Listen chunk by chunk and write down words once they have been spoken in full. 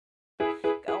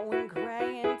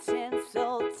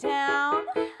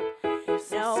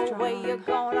you're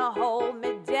gonna hold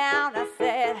me down. I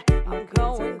said, I'm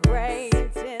going gray in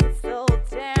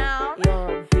Tinseltown.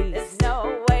 You're a beast. There's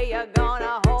no way you're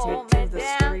gonna hold me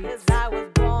down, 'cause I was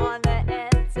born to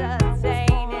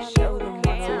entertain, and Show you them what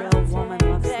a can't real woman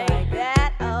looks take like.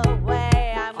 that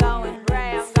away. I'm going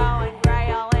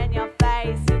gray all in your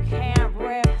face. You can't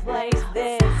replace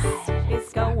this.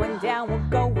 It's going down, we're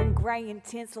going gray in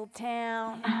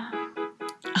Tinseltown.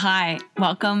 Hi,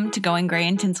 welcome to Going Gray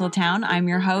in Tinseltown. I'm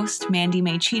your host, Mandy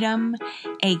Mae Cheatham,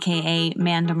 aka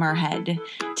Manda Merhead.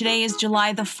 Today is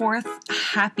July the 4th.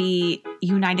 Happy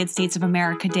United States of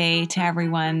America Day to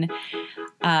everyone.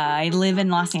 I live in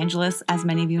Los Angeles, as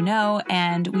many of you know,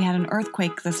 and we had an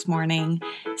earthquake this morning,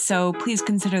 so please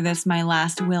consider this my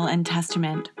last will and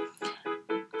testament.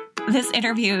 This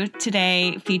interview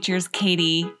today features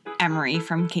Katie Emery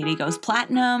from Katie Goes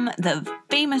Platinum, the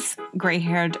famous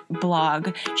gray-haired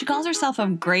blog. She calls herself a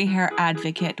gray hair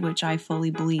advocate, which I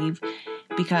fully believe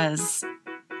because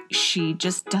she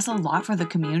just does a lot for the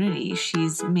community.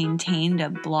 She's maintained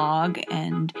a blog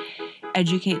and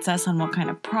educates us on what kind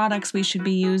of products we should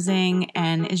be using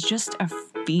and is just a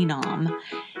phenom.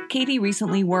 Katie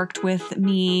recently worked with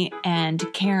me and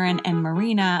Karen and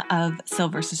Marina of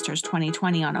Silver Sisters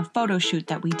 2020 on a photo shoot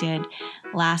that we did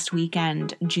last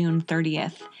weekend, June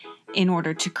 30th, in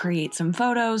order to create some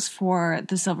photos for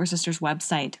the Silver Sisters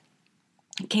website.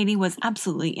 Katie was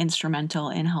absolutely instrumental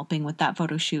in helping with that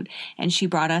photo shoot, and she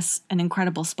brought us an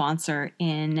incredible sponsor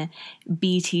in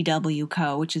BTW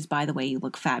Co., which is, by the way, you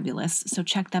look fabulous. So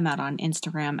check them out on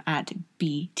Instagram at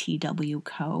BTW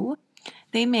Co.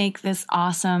 They make this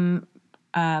awesome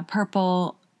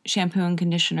purple shampoo and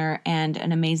conditioner and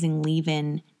an amazing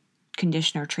leave-in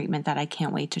conditioner treatment that I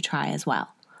can't wait to try as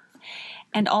well.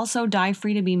 And also Dye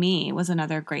Free to Be Me was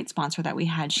another great sponsor that we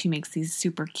had. She makes these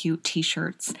super cute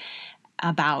t-shirts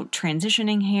about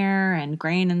transitioning hair and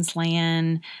graying and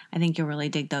slaying. I think you'll really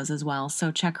dig those as well.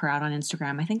 So check her out on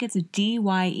Instagram. I think it's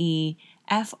DYEFREE,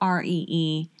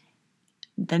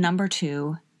 the number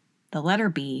 2, the letter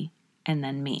B, and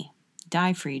then me.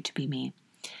 Dye Free to Be Me.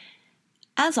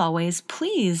 As always,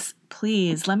 please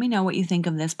let me know what you think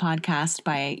of this podcast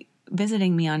by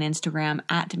visiting me on Instagram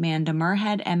at Manda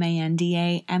Merhead,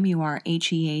 MandaMurhead.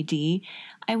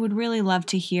 I would really love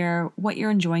to hear what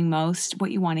you're enjoying most,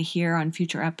 what you want to hear on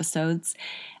future episodes.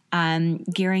 I'm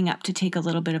gearing up to take a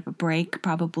little bit of a break,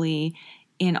 probably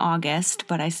in August,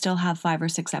 but I still have 5 or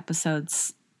 6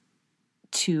 episodes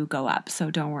to go up, so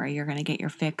don't worry, you're going to get your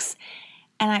fix.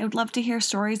 And I would love to hear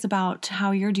stories about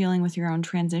how you're dealing with your own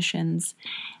transitions.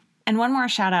 And one more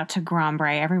shout out to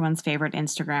Grombre, everyone's favorite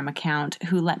Instagram account,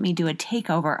 who let me do a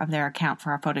takeover of their account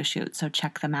for our photo shoot. So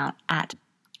check them out at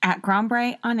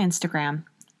Grombre on Instagram.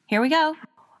 Here we go.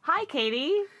 Hi,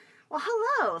 Katie. Well,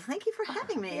 hello. Thank you for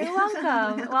having me. You're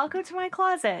welcome. Welcome to my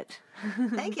closet.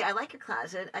 Thank you. I like your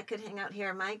closet. I could hang out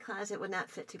here. My closet would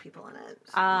not fit 2 people in it.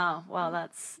 So. Oh, well,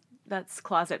 that's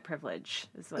closet privilege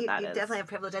is what that is. You definitely have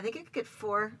privilege. I think you could get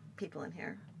 4 people in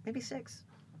here. Maybe 6.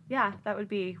 Yeah, that would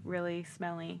be really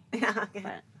smelly. Yeah.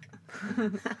 Okay.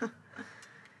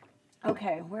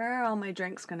 Okay, where are all my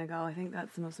drinks going to go? I think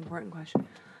that's the most important question.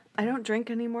 I don't drink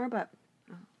anymore, but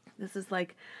this is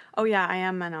like, oh yeah, I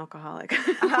am an alcoholic.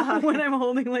 When I'm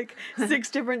holding like 6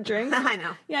 different drinks. I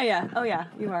know. Yeah. Oh yeah,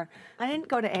 you are. I didn't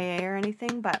go to AA or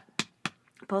anything, but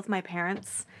both my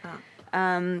parents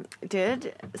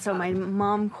did. So my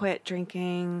mom quit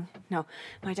drinking. No,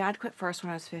 my dad quit first when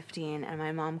I was 15, and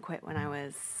my mom quit when I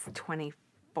was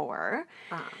 24.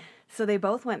 So they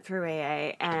both went through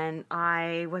AA, and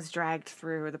I was dragged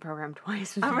through the program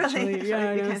twice. Oh, really? Yeah,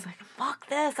 and I was like, fuck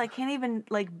this. I can't even,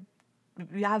 like,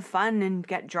 have fun and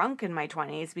get drunk in my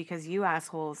 20s because you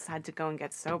assholes had to go and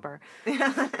get sober.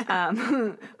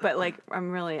 But, like,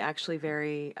 I'm really actually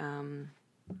very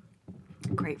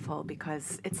grateful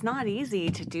because it's not easy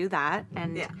to do that.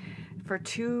 And for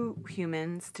 2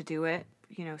 humans to do it,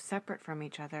 you know, separate from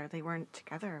each other, they weren't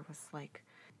together. It was, like,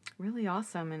 really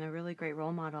awesome and a really great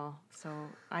role model. So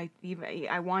I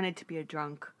wanted to be a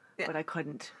drunk, but I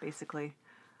couldn't, basically.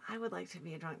 I would like to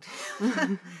be a drunk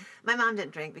too. My mom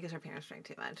didn't drink because her parents drank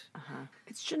too much.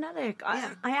 It's genetic.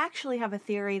 I actually have a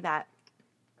theory that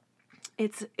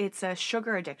it's a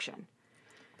sugar addiction.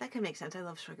 That could make sense. I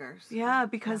love sugars. Yeah,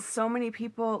 because so many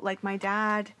people, like my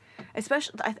dad,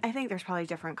 especially, I think there's probably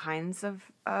different kinds of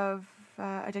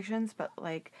addictions, but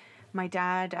like my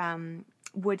dad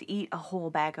would eat a whole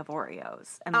bag of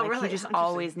Oreos. And really? He just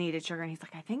always needed sugar. And he's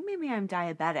like, I think maybe I'm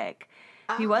diabetic.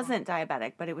 He wasn't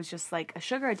diabetic, but it was just like a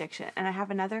sugar addiction. And I have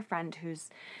another friend who's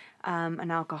an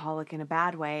alcoholic in a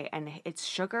bad way, and it's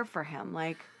sugar for him.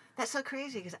 Like, That's so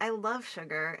crazy because I love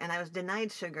sugar, and I was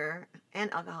denied sugar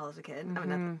and alcohol as a kid. I mean,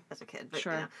 not as a kid, but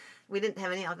Sure. we didn't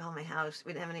have any alcohol in my house.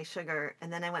 We didn't have any sugar,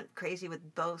 and then I went crazy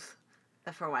with both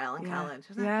for a while in college.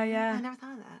 Isn't that- Yeah. I never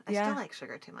thought of that. I Yeah. still like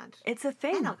sugar too much. It's a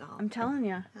thing. And alcohol. I'm telling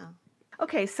you. Yeah.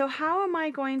 Okay, so how am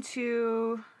I going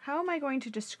to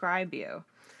describe you?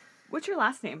 What's your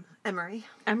last name? Emery.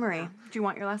 Emery. Do you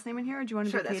want your last name in here, or do you want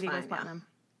to Sure, be that's Katie Goes fine, yeah.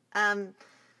 Platinum?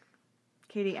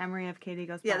 Katie Emery of Katie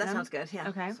Goes Yeah, Platinum. that sounds good. Yeah.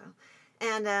 Okay. So,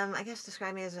 and I guess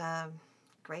describe me as a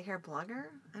gray hair blogger.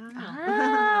 I don't know.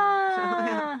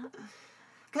 Ah. Because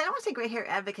I don't want to say gray hair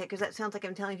advocate because that sounds like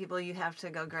I'm telling people you have to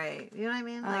go gray. You know what I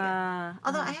mean? Like,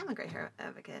 although I am a gray hair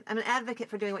advocate. I'm an advocate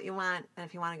for doing what you want, and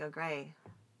if you want to go gray,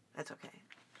 that's okay.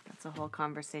 That's a whole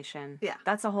conversation. Yeah.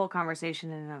 That's a whole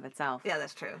conversation in and of itself. Yeah,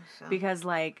 that's true. So. Because,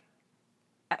 like,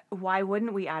 why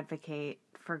wouldn't we advocate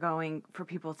for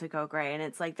people to go gray? And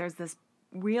it's like there's this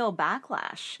real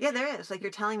backlash. Yeah, there is. Like,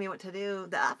 you're telling me what to do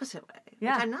the opposite way.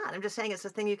 Yeah. Which I'm not. I'm just saying it's a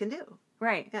thing you can do.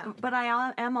 Right. Yeah. But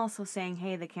I am also saying,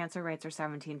 hey, the cancer rates are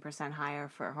 17% higher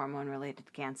for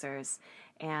hormone-related cancers.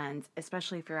 And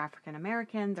especially if you're African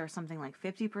American, they're something like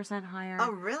 50% higher.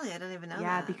 Oh, really? I didn't even know that.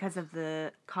 Yeah, because of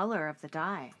the color of the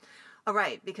dye. Oh,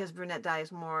 right. Because brunette dye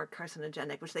is more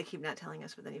carcinogenic, which they keep not telling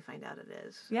us, but then you find out it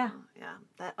is. So, Yeah.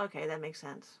 Yeah. Okay, that makes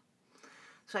sense.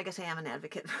 So I guess I am an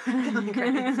advocate for going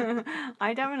gray.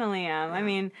 I definitely am. I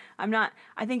mean,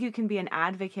 I think you can be an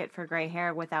advocate for gray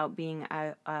hair without being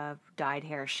a dyed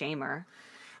hair shamer.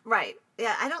 Right.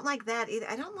 Yeah, I don't like that either.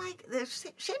 I don't like, there's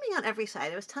shaming on every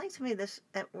side. I was telling somebody this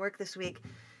at work this week.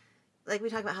 Like, we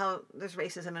talk about how there's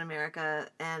racism in America,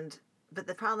 but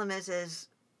the problem is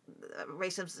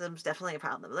racism's definitely a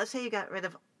problem. Let's say you got rid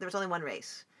of, there was only one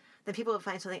race. Then people would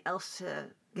find something else to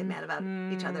get mad about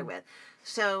each other with.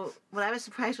 So what I was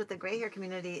surprised with the gray hair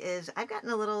community is I've gotten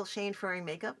a little shamed for wearing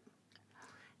makeup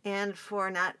and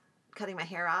for not cutting my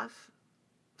hair off.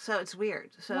 So it's weird.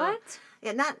 So, What?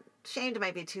 Yeah, not shamed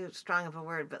might be too strong of a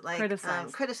word, but like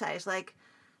criticized. Like,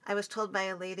 I was told by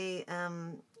a lady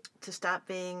to stop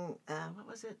being,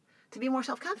 to be more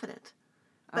self-confident.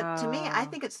 But to me, I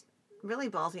think it's really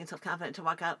ballsy and self-confident to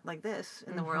walk out like this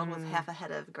in the world with half a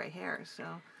head of gray hair. So,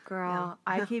 girl,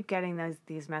 I keep getting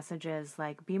these messages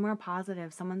like, be more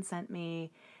positive. Someone sent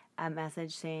me a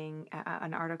message saying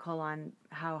an article on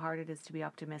how hard it is to be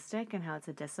optimistic and how it's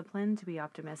a discipline to be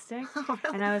optimistic. Oh,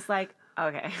 really? And I was like,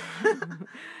 okay.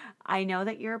 I know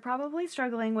that you're probably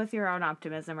struggling with your own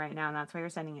optimism right now, and that's why you're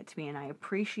sending it to me. And I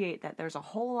appreciate that there's a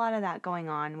whole lot of that going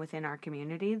on within our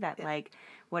community, that like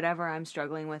whatever I'm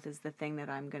struggling with is the thing that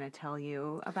I'm going to tell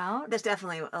you about. That's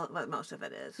definitely what most of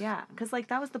it is. Yeah, because like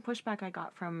that was the pushback I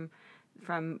got from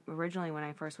originally when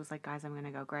I first was like, guys, I'm going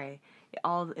to go gray.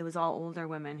 It was all older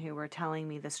women who were telling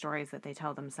me the stories that they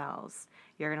tell themselves.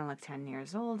 You're going to look 10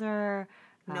 years older.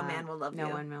 No man will love you. No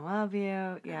one will love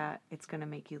you. Yeah, it's going to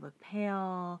make you look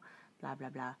pale, blah, blah,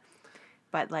 blah.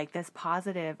 But like this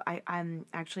positive, I'm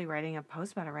actually writing a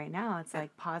post about it right now. It's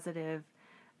like positive,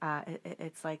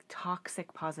 it's like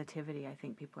toxic positivity, I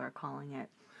think people are calling it.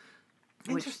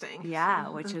 Interesting.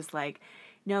 Which is like,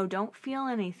 no, don't feel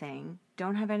anything.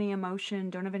 Don't have any emotion.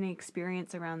 Don't have any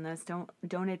experience around this.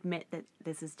 Don't admit that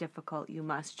this is difficult. You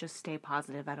must just stay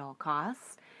positive at all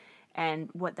costs. And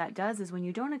what that does is when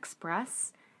you don't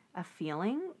express a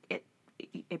feeling,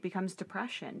 it becomes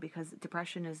depression, because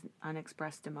depression is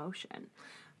unexpressed emotion.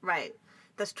 Right.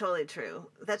 That's totally true.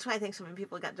 That's why I think so many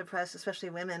people got depressed, especially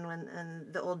women, when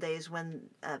in the old days when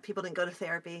people didn't go to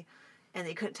therapy and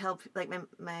they couldn't tell, like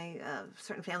my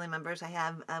certain family members I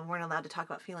have weren't allowed to talk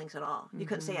about feelings at all. You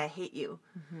couldn't say, I hate you,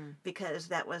 because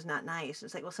that was not nice.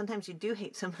 It's like, well, sometimes you do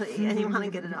hate somebody and you want to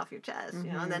get it off your chest,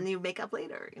 you know, and then you make up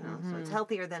later, you know. So it's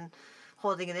healthier than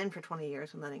holding it in for 20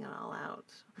 years and letting it all out.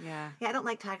 Yeah. Yeah, I don't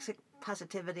like toxic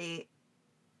positivity.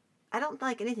 I don't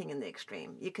like anything in the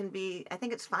extreme. You can be, I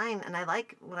think it's fine, and I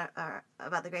like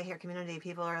about the gray hair community.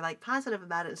 People are like positive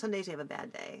about it, and some days you have a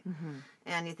bad day.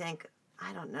 And you think,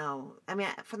 I don't know. I mean,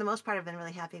 for the most part, I've been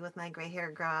really happy with my gray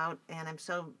hair grow out, and I'm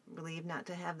so relieved not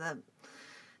to have the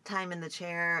time in the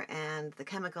chair and the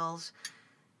chemicals.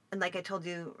 And like I told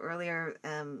you earlier,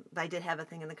 I did have a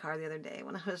thing in the car the other day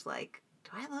when I was like, do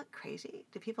I look crazy?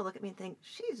 Do people look at me and think,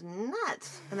 she's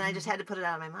nuts? And then I just had to put it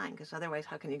out of my mind, because otherwise,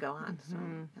 how can you go on? So,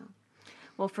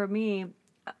 Well, for me,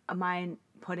 mine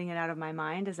putting it out of my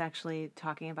mind is actually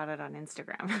talking about it on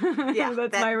Instagram. Yeah,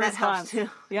 that's my response. That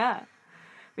helps too. Yeah.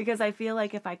 Because I feel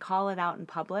like if I call it out in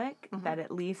public, that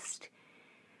at least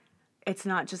it's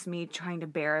not just me trying to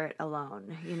bear it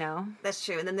alone, you know? That's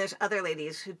true. And then there's other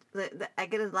ladies who, I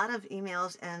get a lot of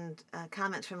emails and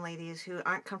comments from ladies who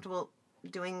aren't comfortable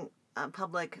doing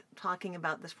public talking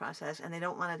about this process, and they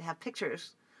don't want to have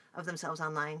pictures of themselves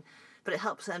online. But it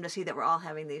helps them to see that we're all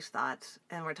having these thoughts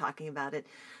and we're talking about it.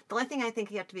 The only thing I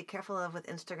think you have to be careful of with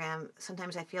Instagram,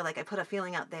 sometimes I feel like I put a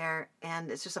feeling out there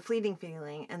and it's just a fleeting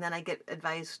feeling. And then I get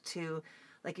advice to,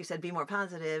 like you said, be more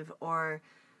positive or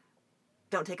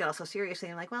don't take it all so seriously.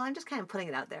 I'm like, well, I'm just kind of putting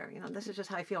it out there. This is just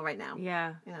how I feel right now.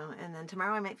 Yeah. And then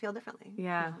tomorrow I might feel differently.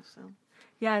 Yeah. So.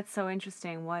 Yeah, it's so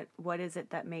interesting. What is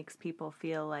it that makes people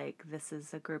feel like this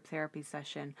is a group therapy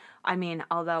session? I mean,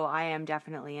 although I am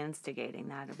definitely instigating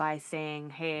that by saying,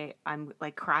 hey, I'm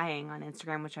like crying on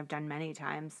Instagram, which I've done many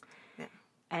times. Yeah.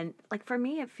 And like for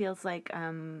me, it feels like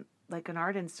an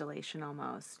art installation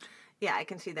almost. Yeah, I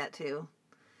can see that too.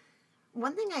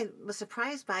 One thing I was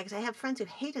surprised by, because I have friends who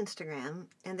hate Instagram,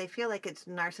 and they feel like it's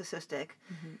narcissistic,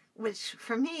 which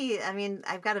for me, I mean,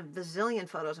 I've got a bazillion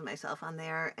photos of myself on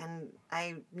there, and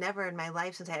I never in my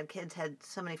life since I had kids had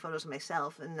so many photos of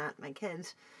myself and not my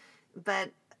kids.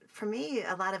 But for me,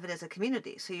 a lot of it is a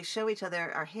community. So you show each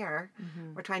other our hair.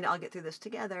 We're trying to all get through this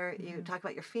together. You talk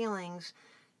about your feelings.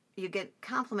 You get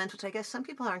compliments, which I guess some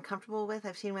people are uncomfortable with.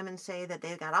 I've seen women say that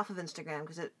they got off of Instagram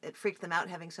because it freaked them out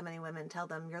having so many women tell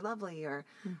them you're lovely or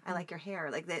I like your hair.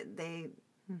 Like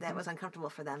that was uncomfortable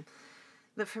for them.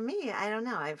 But for me, I don't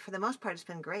know. For the most part, it's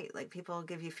been great. Like people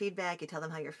give you feedback. You tell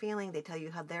them how you're feeling. They tell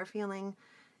you how they're feeling.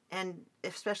 And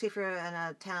especially if you're in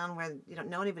a town where you don't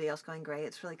know anybody else going gray,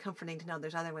 it's really comforting to know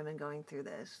there's other women going through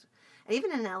this. And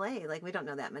even in LA, like we don't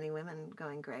know that many women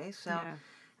going gray. So. Yeah.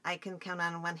 I can count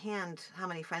on one hand how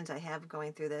many friends I have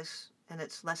going through this, and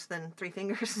it's less than 3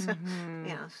 fingers.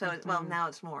 So well, now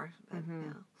it's more. But,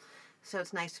 so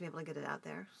it's nice to be able to get it out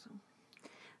there.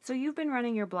 So you've been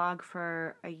running your blog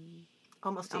for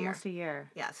almost a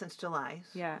year. Yeah, since July.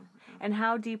 So. Yeah. And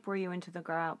how deep were you into the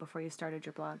Grow Out before you started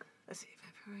your blog? Let's see,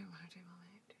 February, March, April,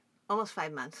 May, almost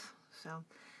 5 months. So,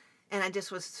 and I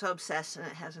just was so obsessed, and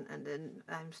it hasn't ended.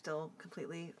 I'm still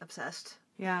completely obsessed.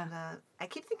 Yeah. And, I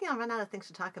keep thinking I'll run out of things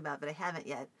to talk about, but I haven't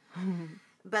yet.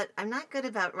 But I'm not good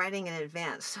about writing in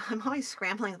advance, so I'm always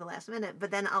scrambling at the last minute.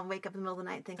 But then I'll wake up in the middle of the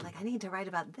night and think, like, I need to write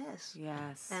about this.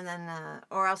 Yes. And then,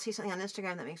 or I'll see something on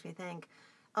Instagram that makes me think,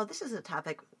 oh, this is a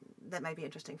topic that might be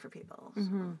interesting for people.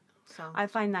 So I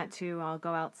find that too. I'll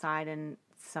go outside and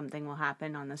something will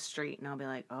happen on the street, and I'll be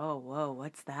like, oh, whoa,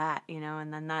 what's that?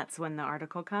 And then that's when the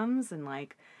article comes, and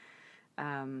like,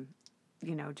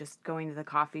 just going to the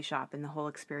coffee shop and the whole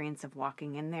experience of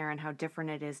walking in there and how different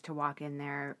it is to walk in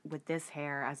there with this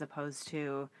hair as opposed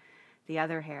to the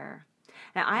other hair.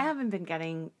 Now, I haven't been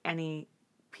getting any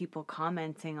people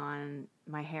commenting on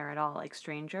my hair at all, like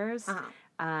strangers.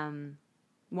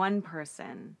 One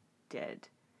person did,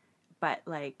 but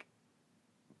like,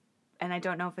 and I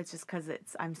don't know if it's just because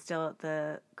I'm still at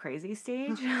the crazy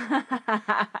stage. Yeah,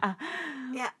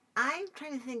 I'm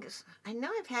trying to think. I know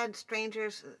I've had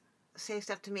strangers say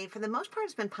stuff to me. For the most part,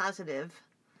 it's been positive.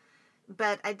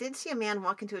 But I did see a man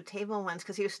walk into a table once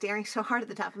because he was staring so hard at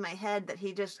the top of my head that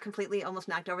he just completely almost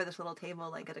knocked over this little table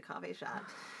like at a coffee shop.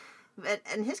 But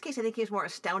in his case, I think he was more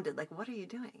astounded. Like, what are you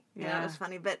doing? You know, it was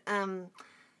funny. But I'm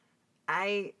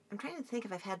trying to think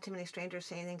if I've had too many strangers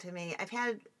say anything to me. I've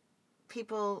had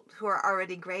people who are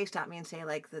already gray stop me and say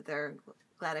like that they're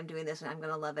glad I'm doing this and I'm going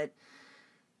to love it.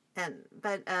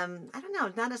 But I don't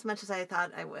know, not as much as I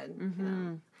thought I would. You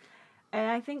know? And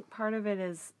I think part of it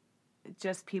is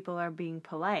just people are being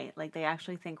polite. Like they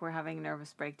actually think we're having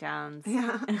nervous breakdowns.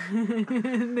 Yeah.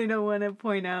 They don't want to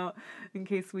point out in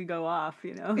case we go off,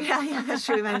 Yeah, that's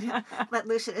true. We might let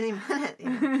loose at any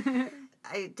minute.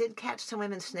 I did catch some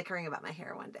women snickering about my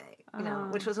hair one day,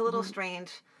 which was a little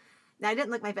strange. Now, I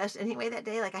didn't look my best anyway that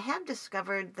day. Like, I have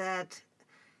discovered that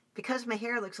because my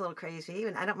hair looks a little crazy,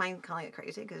 and I don't mind calling it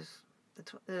crazy because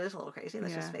it is a little crazy,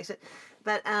 let's just face it.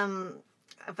 But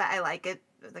I like it,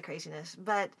 the craziness.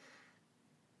 But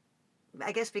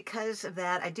I guess because of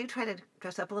that, I do try to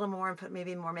dress up a little more and put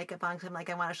maybe more makeup on because I'm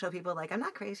like, I want to show people, like, I'm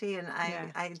not crazy, and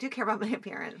I do care about my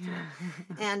appearance.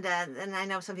 And I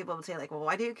know some people would say, like, well,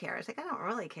 why do you care? It's like, I don't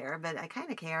really care, but I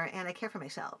kind of care, and I care for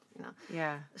myself,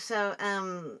 Yeah. So,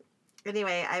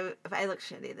 anyway, I look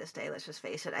shitty this day, let's just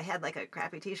face it. I had, like, a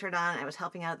crappy T-shirt on. I was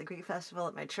helping out at the Greek Festival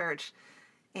at my church,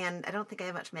 and I don't think I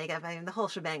had much makeup. I mean, the whole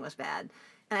shebang was bad.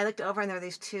 And I looked over, and there were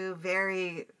these two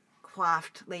very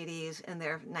coiffed ladies in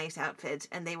their nice outfits,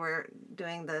 and they were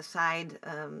doing the side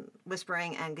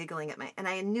whispering and giggling at and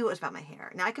I knew it was about my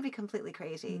hair. Now, I could be completely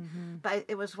crazy, but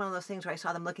it was one of those things where I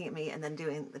saw them looking at me and then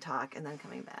doing the talk and then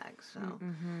coming back. So,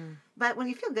 but when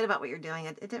you feel good about what you're doing,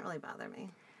 it didn't really bother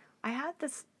me. I had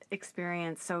this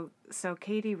experience. So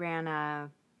Katie ran a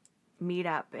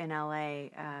meetup in LA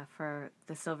for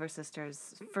the Silver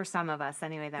Sisters, for some of us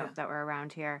anyway that were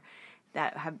around here.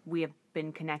 that we have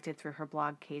been connected through her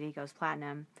blog, Katie Goes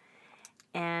Platinum.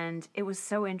 And it was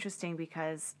so interesting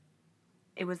because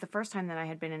it was the first time that I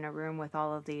had been in a room with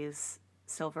all of these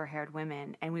silver-haired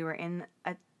women, and we were in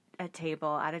at a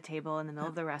table in the middle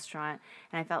of the restaurant,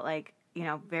 and I felt like, you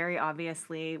know, very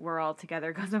obviously we're all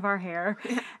together because of our hair.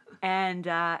 And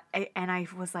I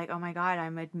was like, oh my God,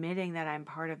 I'm admitting that I'm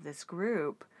part of this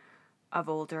group of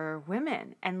older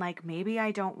women. And like, maybe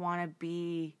I don't want to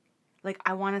be, like,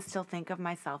 I want to still think of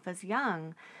myself as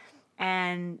young.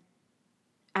 And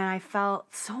I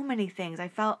felt so many things. I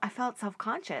felt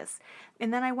self-conscious.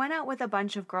 And then I went out with a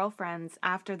bunch of girlfriends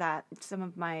after that. Some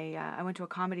of my, I went to a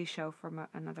comedy show from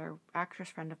another actress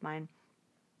friend of mine.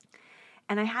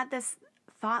 And I had this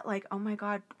thought like, oh my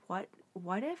God,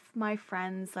 what if my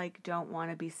friends like don't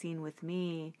want to be seen with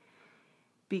me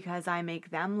because I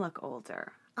make them look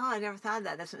older? Oh, I never thought of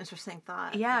that. That's an interesting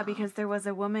thought. Yeah, Oh. because there was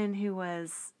a woman who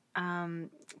was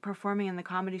performing in the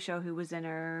comedy show who was in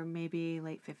her maybe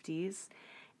late 50s.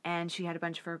 And she had a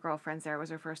bunch of her girlfriends there. It was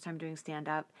her first time doing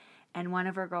stand-up. And one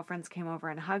of her girlfriends came over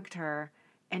and hugged her,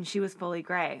 and she was fully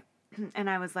gray. And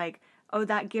I was like, oh,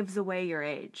 that gives away your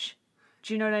age.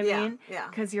 Do you know what I mean? Yeah.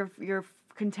 Because your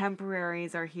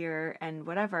contemporaries are here and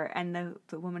whatever. And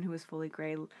the woman who was fully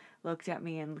gray looked at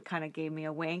me and kind of gave me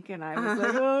a wink. And I was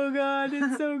like, oh, God,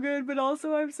 it's so good. But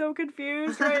also I'm so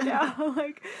confused right now.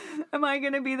 Like, am I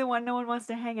going to be the one no one wants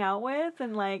to hang out with?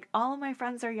 And, like, all of my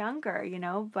friends are younger, you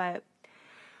know, but...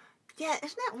 Yeah,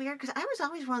 isn't that weird? Because I was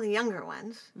always one of the younger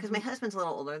ones, because my husband's a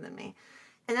little older than me.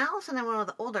 And now all of a sudden I'm one of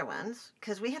the older ones,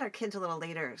 because we had our kids a little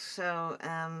later. So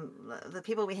the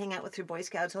people we hang out with through Boy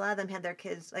Scouts, a lot of them had their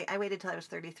kids. Like, I waited till I was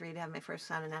 33 to have my first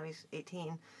son, and now he's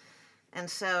 18. And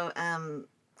so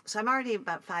so I'm already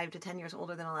about 5 to 10 years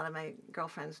older than a lot of my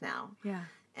girlfriends now. Yeah.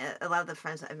 A lot of the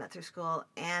friends that I met through school.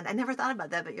 And I never thought about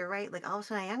that, but you're right. Like, all of a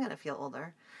sudden I am going to feel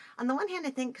older. On the one hand,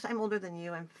 I think, because I'm older than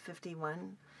you, I'm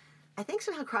 51. I think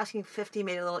somehow crossing 50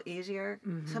 made it a little easier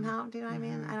somehow. Do you know what I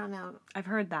mean? I don't know. I've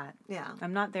heard that. Yeah.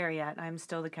 I'm not there yet. I'm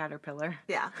still the caterpillar.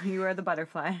 Yeah. You are the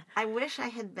butterfly. I wish I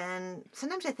had been...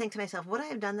 Sometimes I think to myself, would I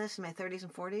have done this in my 30s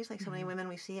and 40s, like so many women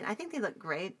we see? And I think they look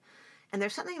great. And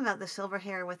there's something about the silver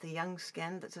hair with the young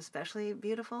skin that's especially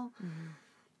beautiful.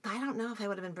 But I don't know if I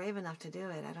would have been brave enough to do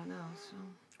it. I don't know. So.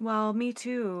 Well, Me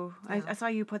Too. Yeah. I saw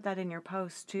you put that in your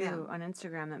post, too, Yeah. on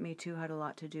Instagram, that Me Too had a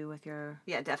lot to do with your...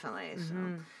 Yeah, definitely. So.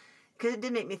 Because it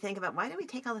did make me think about, why do we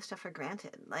take all this stuff for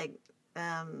granted? Like,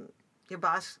 your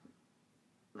boss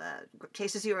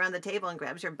chases you around the table and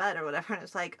grabs your butt or whatever, and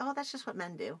it's like, oh, that's just what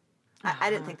men do.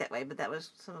 I didn't think that way, but that was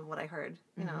some of what I heard,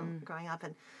 you know, growing up.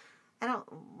 And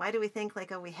why do we think,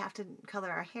 like, oh, we have to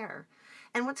color our hair?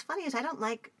 And what's funny is I don't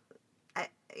like,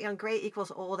 gray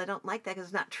equals old. I don't like that because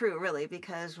it's not true, really,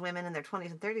 because women in their 20s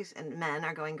and 30s and men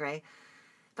are going gray.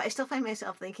 But I still find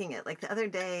myself thinking it. Like, the other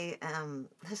day,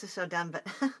 this is so dumb, but...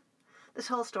 This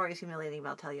whole story is humiliating, but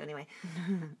I'll tell you anyway.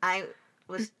 I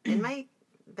was in my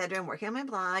bedroom working on my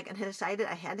blog and had decided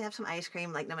I had to have some ice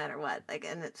cream, like, no matter what. Like,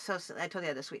 and it's so... I told you I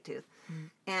had a sweet tooth.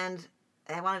 And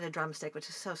I wanted a drumstick, which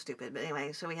is so stupid. But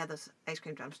anyway, so we had those ice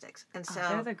cream drumsticks. And so...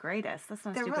 they're the greatest. That's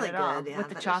not they're stupid really at all. good, yeah. With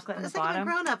the but chocolate in the it's like bottom. I'm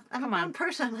a grown-up. I'm Come a on. grown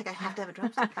person. I'm like, I have to have a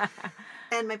drumstick.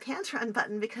 And my pants were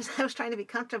unbuttoned because I was trying to be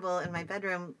comfortable in my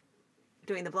bedroom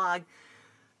doing the blog.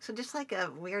 So just like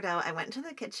a weirdo, I went into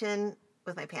the kitchen...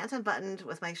 with my pants unbuttoned,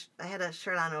 I had a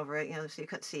shirt on over it, so you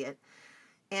couldn't see it.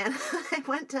 And I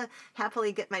went to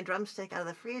happily get my drumstick out of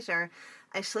the freezer.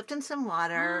 I slipped in some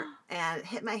water and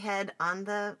hit my head on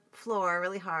the floor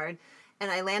really hard.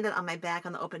 And I landed on my back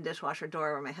on the open dishwasher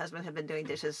door where my husband had been doing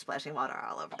dishes, splashing water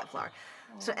all over the floor.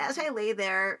 So as I lay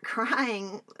there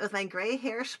crying with my gray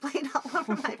hair splayed all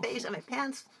over my face and my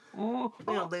pants,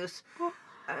 loose,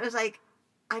 I was like,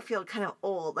 I feel kind of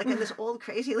old. Like I'm this old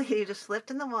crazy lady who just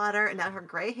slipped in the water and now her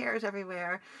gray hair is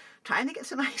everywhere, trying to get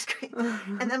some ice cream.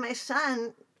 And then my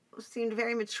son seemed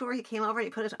very mature. He came over and he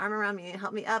put his arm around me and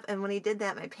helped me up. And when he did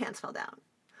that, my pants fell down.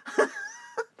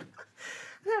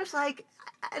 And I was like,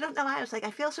 I don't know. I was like,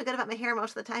 I feel so good about my hair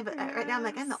most of the time, but right now I'm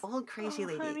like, I'm the old crazy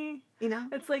lady. Honey. You know?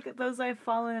 It's like those I've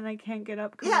fallen and I can't get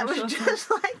up. Yeah, it was commercials.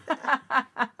 just like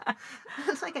that.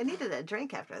 It's like I needed a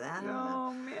drink after that. I don't know.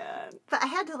 Oh, man. But I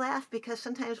had to laugh because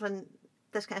sometimes when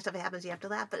this kind of stuff happens, you have to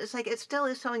laugh. But it's like it still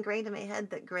is so ingrained in my head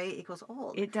that gray equals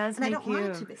old. It does and I make don't want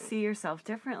it to you be. see yourself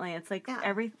differently. It's like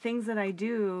Yeah. things that I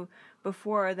do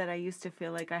before that I used to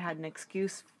feel like I had an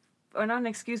excuse, or not an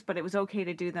excuse, but it was okay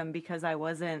to do them because I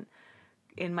wasn't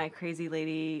in my crazy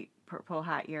lady purple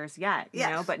hat years yet, you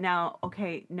Yes. know, but now,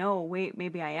 okay, no, wait,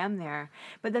 maybe I am there.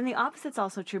 But then the opposite's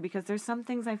also true, because there's some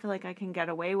things I feel like I can get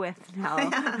away with now.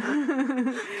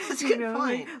 That's a good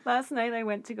point. Like, last night I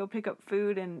went to go pick up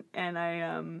food, and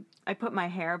I put my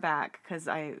hair back because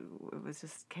it was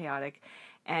just chaotic,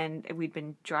 and we'd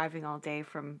been driving all day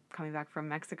from coming back from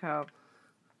Mexico.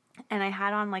 And I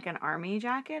had on like an army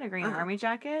jacket, a green army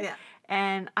jacket. Yeah.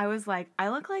 And I was like, I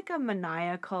look like a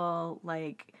maniacal,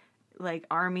 like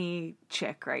army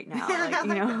chick right now. Like,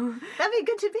 you know. That'd be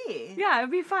good to be. Yeah,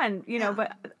 it'd be fun, you know, Yeah.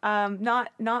 but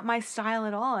not my style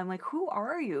at all. I'm like, who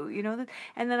are you? You know,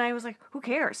 and then I was like, who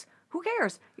cares? Who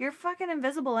cares? You're fucking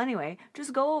invisible anyway.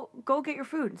 Just go get your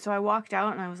food. So I walked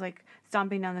out and I was like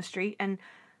stomping down the street, and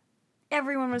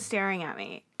everyone was staring at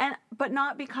me. But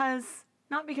not because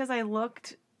I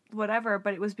looked whatever,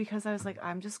 but it was because I was like,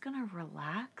 I'm just gonna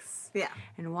relax Yeah.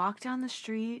 and walk down the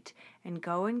street and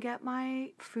go and get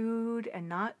my food and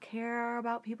not care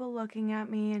about people looking at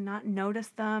me and not notice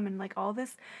them, and like all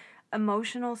this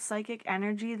emotional psychic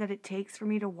energy that it takes for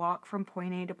me to walk from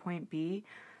point A to point B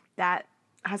that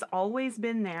has always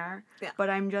been there. Yeah. But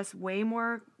I'm just way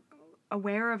more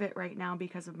aware of it right now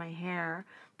because of my hair,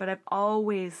 but I've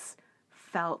always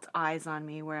felt eyes on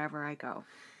me wherever I go.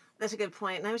 That's a good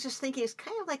point. And I was just thinking, it's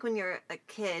kind of like when you're a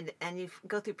kid and you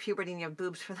go through puberty and you have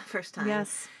boobs for the first time.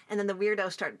 Yes. And then the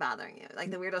weirdos start bothering you.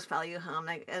 Like the weirdos follow you home.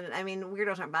 Like, and I mean,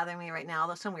 weirdos aren't bothering me right now,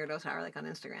 although some weirdos are, like on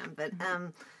Instagram.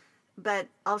 But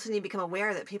all of a sudden you become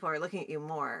aware that people are looking at you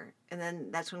more. And then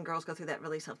that's when girls go through that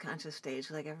really self-conscious stage,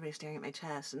 like everybody's staring at my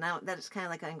chest. And now that's kind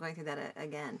of like I'm going through that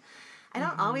again. I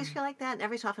don't always feel like that. And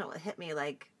every so often it will hit me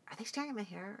like, are they staring at my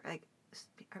hair? Like,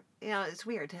 you know, it's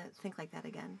weird to think like that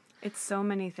again. It's so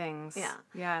many things. Yeah.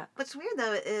 Yeah. What's weird,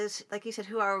 though, is, like you said,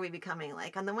 who are we becoming?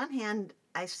 Like, on the one hand,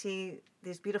 I see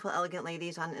these beautiful, elegant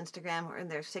ladies on Instagram who are in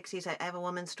their 60s. I have a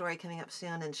woman's story coming up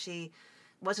soon, and she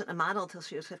wasn't a model till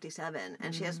she was 57,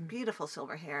 and she has beautiful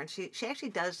silver hair, and she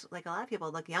actually does, like a lot of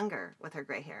people, look younger with her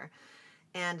gray hair.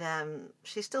 And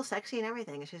she's still sexy and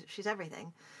everything. She's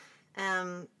everything.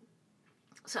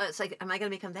 So it's like, am I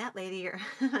going to become that lady, or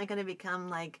am I going to become,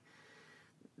 like,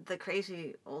 the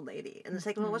crazy old lady? And it's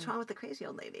like, well, what's wrong with the crazy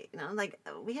old lady? You know, like,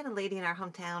 we had a lady in our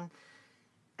hometown.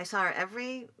 I saw her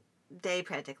every day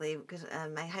practically, because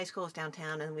my high school was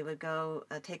downtown, and we would go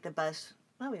take the bus.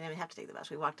 Well, we didn't even have to take the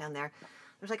bus. We walked down there.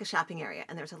 There was like a shopping area,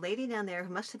 and there was a lady down there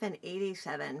who must have been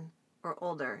 87 or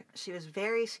older. She was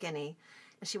very skinny,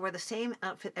 and she wore the same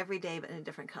outfit every day, but in a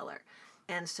different color.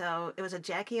 And so it was a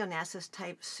Jackie Onassis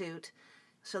type suit.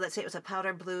 So let's say it was a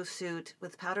powder blue suit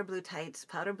with powder blue tights,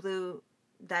 powder blue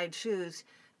dyed shoes,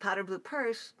 powder blue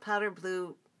purse, powder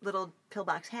blue little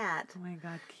pillbox hat. Oh my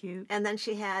God, cute. And then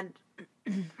she had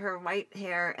her white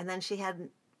hair, and then she had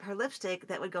her lipstick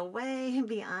that would go way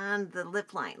beyond the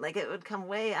lip line. Like, it would come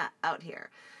way out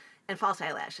here. And false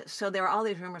eyelashes. So there were all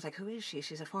these rumors, like, who is she?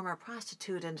 She's a former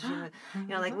prostitute. And she would, you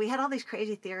know, like, we had all these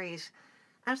crazy theories.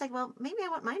 I was like, well, maybe I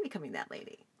wouldn't mind becoming that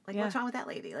lady. Like, what's wrong with that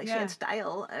lady? Like, she had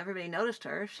style. Everybody noticed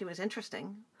her. She was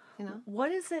interesting. You know?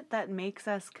 What is it that makes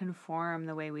us conform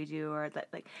the way we do, or that,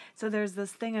 like, so there's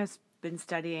this thing I've been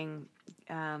studying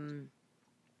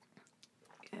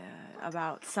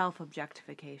about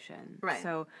self-objectification. Right.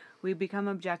 So we become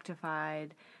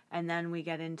objectified, and then we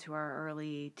get into our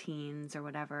early teens or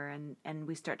whatever, and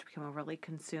we start to become overly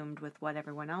consumed with what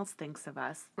everyone else thinks of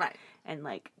us. Right. And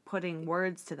like putting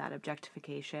words to that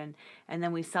objectification, and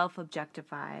then we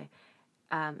self-objectify.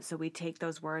 So we take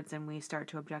those words and we start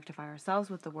to objectify ourselves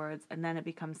with the words, and then it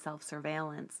becomes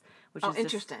self-surveillance, which is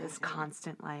interesting. this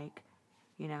constant, like,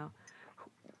 you know,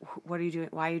 what are you doing?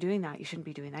 Why are you doing that? You shouldn't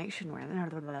be doing that. You shouldn't wear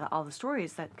that. All the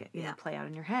stories that you know, play out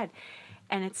in your head.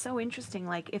 And it's so interesting.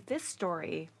 Like, if this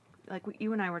story, like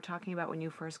you and I were talking about when you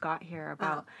first got here,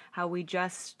 about how we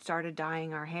just started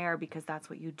dyeing our hair because that's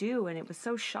what you do. And it was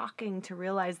so shocking to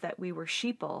realize that we were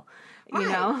sheeple, you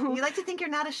know? You like to think you're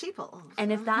not a sheeple.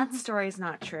 And if that story is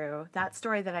not true, that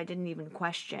story that I didn't even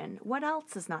question, what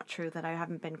else is not true that I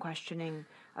haven't been questioning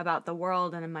about the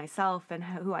world and in myself and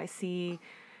who I see,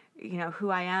 you know, who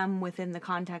I am within the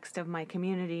context of my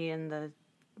community and the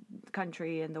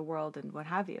country and the world and what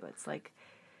have you. It's like,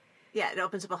 yeah, it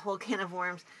opens up a whole can of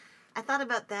worms. I thought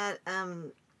about that.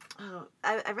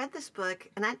 I read this book,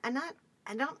 and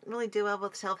I don't really do well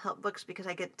with self-help books because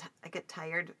I get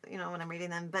tired, you know, when I'm reading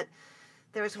them. But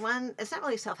there was one. It's not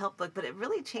really a self-help book, but it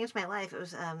really changed my life. It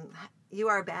was "You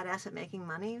Are a Badass at Making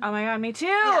Money." oh my God, me too.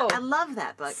 Yeah, I love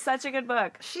that book. Such a good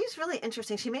book. She's really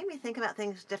interesting. She made me think about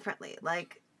things differently.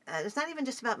 Like, it's not even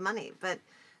just about money, but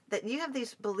that you have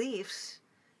these beliefs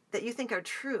that you think are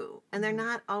true, and they're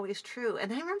not always true.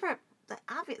 And I remember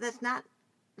that's not.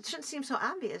 It shouldn't seem so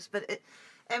obvious, but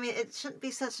I mean, it shouldn't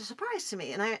be such a surprise to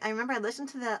me. And I remember I listened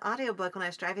to the audiobook when I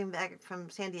was driving back from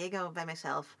San Diego by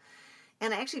myself.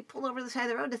 And I actually pulled over to the side of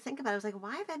the road to think about it. I was like,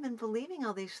 why have I been believing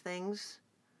all these things?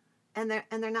 And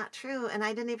they're not true, and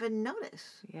I didn't even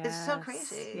notice. It's so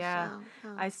crazy. Yeah. So,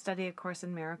 I study A Course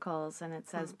in Miracles, and it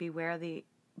says, beware the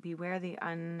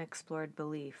unexplored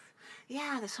belief.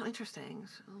 Yeah, that's so interesting.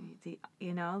 So, The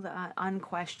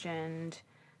unquestioned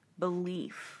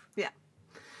belief. yeah.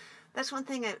 That's one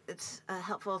thing it's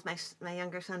helpful with my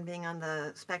younger son being on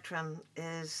the spectrum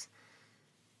is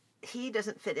he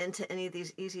doesn't fit into any of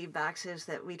these easy boxes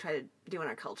that we try to do in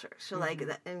our culture. So like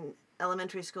in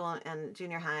elementary school and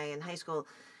junior high and high school,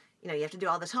 you know, you have to do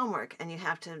all this homework and you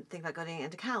have to think about going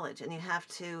into college and you have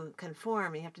to conform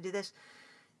and you have to do this.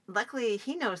 Luckily,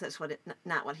 he knows that's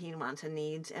not what he wants and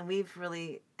needs. And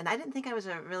I didn't think I was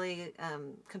a really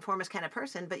conformist kind of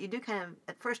person, but you do kind of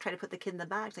at first try to put the kid in the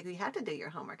box. Like you have to do your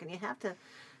homework and you have to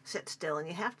sit still and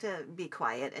you have to be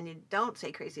quiet and you don't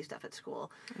say crazy stuff at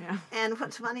school. Yeah. And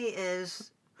what's funny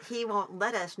is he won't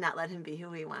let us not let him be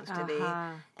who he wants to be.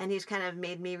 And he's kind of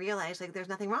made me realize like there's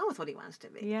nothing wrong with what he wants to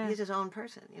be. Yeah. He's his own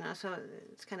person, you know, so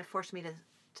it's kind of forced me to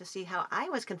see how I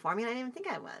was conforming. I didn't even think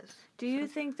I was. Do you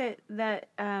think that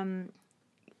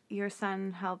your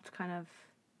son helped kind of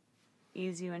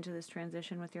ease you into this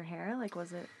transition with your hair? Like,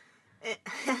 was it?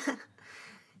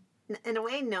 In a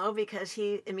way, no, because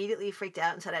he immediately freaked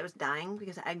out and said I was dying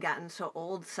because I'd gotten so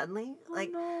old suddenly.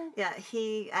 No. Yeah,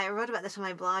 I wrote about this on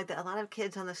my blog that a lot of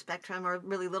kids on the spectrum or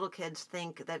really little kids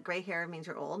think that gray hair means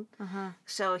you're old.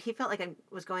 So he felt like I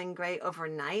was going gray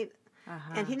overnight.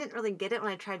 And he didn't really get it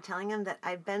when I tried telling him that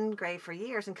I'd been gray for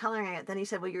years and coloring it. Then he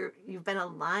said, well, you've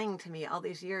been lying to me all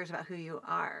these years about who you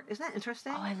are. Isn't that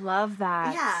interesting? Oh, I love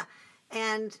that. Yeah.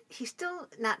 And he's still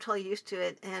not totally used to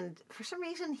it. And for some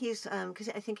reason, he's, because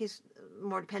I think he's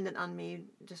more dependent on me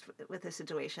just with this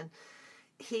situation.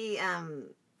 He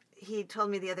told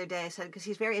me the other day, I said, because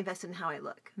he's very invested in how I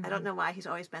look. I don't know why he's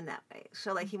always been that way.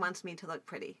 So, like, he wants me to look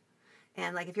pretty.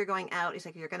 And, like, if you're going out, he's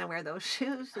like, you're going to wear those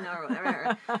shoes, you know, or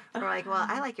whatever. Or, like, well,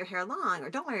 I like your hair long, or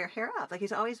don't wear your hair up. Like,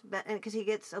 he's always been, because he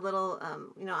gets a little,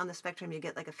 you know, on the spectrum, you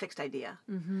get, like, a fixed idea.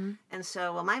 And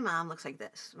so, well, my mom looks like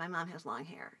this. My mom has long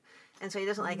hair. And so he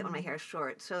doesn't like it when my hair is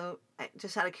short. So,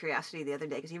 just out of curiosity the other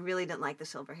day, because he really didn't like the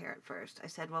silver hair at first, I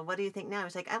said, well, what do you think now?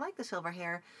 He's like, I like the silver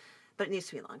hair, but it needs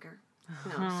to be longer.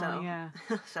 You know, so, yeah.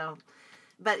 so,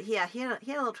 but, yeah, he had a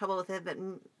little trouble with it, but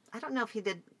I don't know if he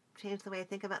did change the way I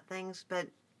think about things, but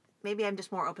maybe I'm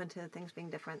just more open to things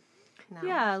being different now.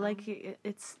 Yeah, so. like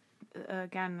it's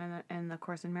again in the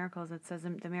Course in Miracles, it says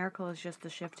the miracle is just the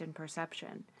shift in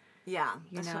perception. Yeah,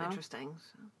 that's know? so interesting.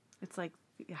 So. It's like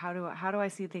how do I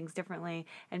see things differently?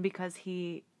 And because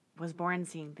he was born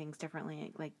seeing things differently,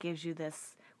 it like gives you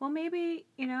this. Well, maybe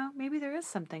maybe there is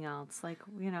something else. Like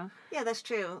Yeah, that's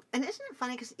true. And isn't it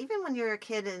funny? Because even when you're a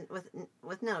kid and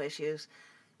with no issues.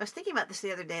 I was thinking about this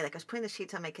the other day. Like I was putting the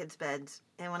sheets on my kids' beds,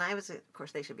 and when I was, of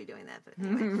course, they should be doing that. But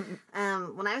anyway,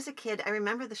 when I was a kid, I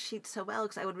remember the sheets so well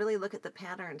because I would really look at the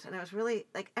patterns, and I was really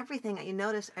like everything. You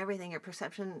notice everything. Your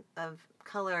perception of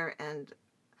color and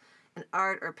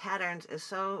art or patterns is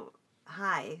so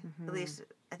high. At least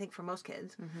I think for most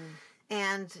kids.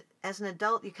 And as an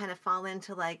adult, you kind of fall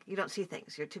into like you don't see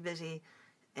things. You're too busy.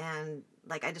 And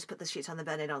like I just put the sheets on the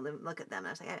bed, and I don't look at them. And I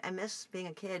was like, I miss being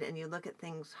a kid, and you look at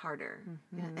things harder,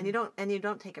 you know, and you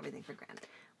don't take everything for granted.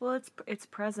 Well, it's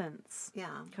presence.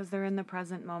 Yeah, because they're in the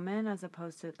present moment as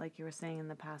opposed to like you were saying in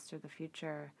the past or the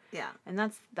future. Yeah, and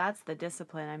that's the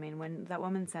discipline. I mean, when that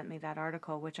woman sent me that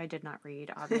article, which I did not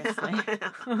read, obviously,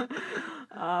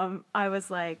 I was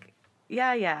like,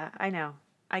 yeah, I know.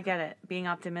 I get it. Being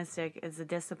optimistic is a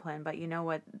discipline, but you know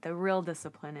what the real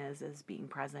discipline is being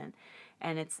present.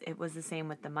 And it was the same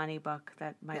with the money book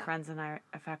that my friends and I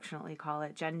affectionately call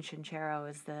it. Jen Sincero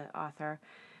is the author.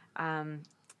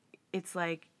 It's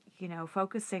like,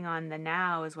 focusing on the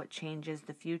now is what changes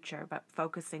the future, but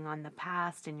focusing on the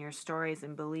past and your stories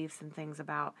and beliefs and things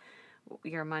about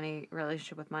your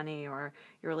relationship with money or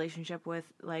your relationship with,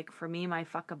 like, for me, my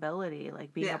fuckability,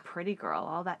 like being a pretty girl,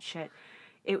 all that shit.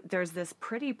 There's this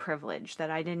pretty privilege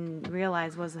that I didn't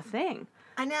realize was a thing.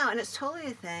 I know, and it's totally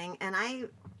a thing, and I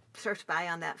searched by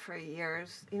on that for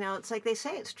years. It's like they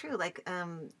say it's true, like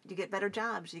you get better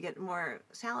jobs, you get more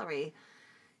salary.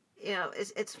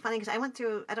 It's funny because I went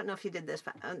through, I don't know if you did this,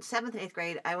 but in 7th and 8th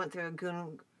grade, I went through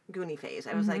a goonie phase.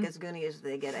 I was like as goony as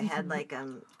they get. I had like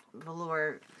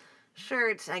velour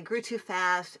shirts, I grew too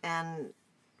fast, and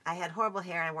I had horrible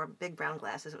hair, and I wore big brown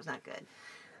glasses. It was not good.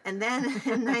 And then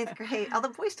in 9th grade, all the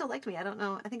boys still liked me. I don't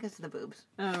know. I think it's the boobs.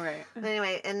 Oh, right. But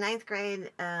anyway, in 9th grade,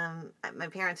 my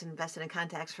parents invested in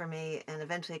contacts for me, and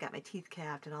eventually I got my teeth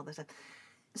capped and all this stuff.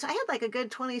 So I had like a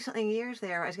good 20-something years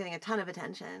there where I was getting a ton of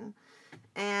attention.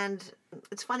 And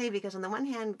it's funny because on the one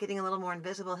hand, getting a little more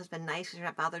invisible has been nice because you're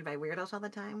not bothered by weirdos all the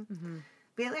time. Mm-hmm.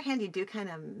 But on the other hand, you do kind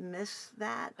of miss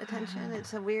that attention.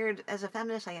 It's a weird, as a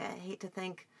feminist, I hate to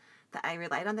think that I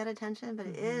relied on that attention, but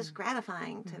it is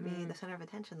gratifying to be the center of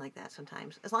attention like that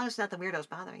sometimes. As long as it's not the weirdos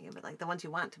bothering you, but like the ones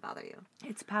you want to bother you.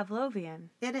 It's Pavlovian.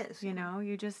 It is. You know,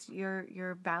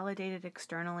 you're validated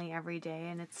externally every day,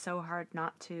 and it's so hard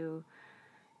not to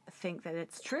think that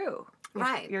it's true.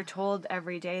 Right. You're told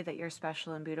every day that you're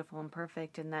special and beautiful and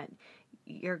perfect, and that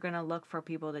you're going to look for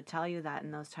people to tell you that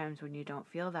in those times when you don't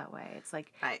feel that way. It's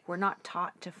like we're not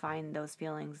taught to find those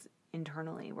feelings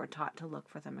internally. We're taught to look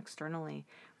for them externally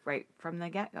right from the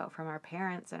get-go, from our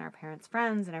parents and our parents'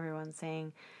 friends and everyone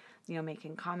saying, you know,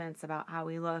 making comments about how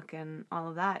we look and all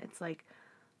of that. It's like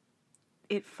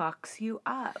it fucks you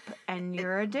up and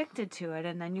you're addicted to it,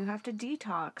 and then you have to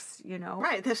detox, you know?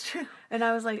 Right, that's true. And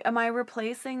I was like, am I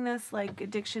replacing this like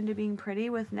addiction to being pretty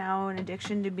with now an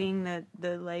addiction to being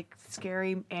the like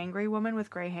scary angry woman with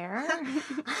gray hair?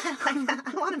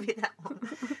 I want to be that one.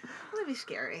 I want to be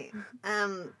scary.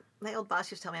 My old boss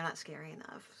used to tell me I'm not scary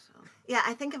enough. So yeah,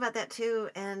 I think about that too.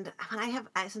 And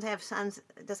when since I have sons,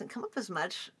 it doesn't come up as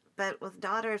much. But with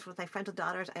daughters, with my friends with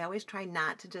daughters, I always try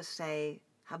not to just say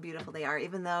how beautiful they are,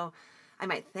 even though I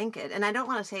might think it. And I don't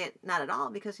want to say it not at all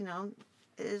because, you know,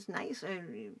 it is nice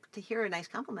to hear a nice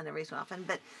compliment every so often.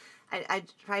 But I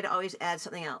try to always add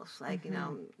something else, like, you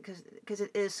know, because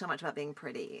it is so much about being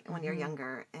pretty when you're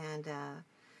younger. And,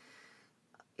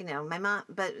 you know, my mom,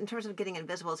 but in terms of getting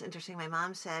invisible, it's interesting. My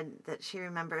mom said that she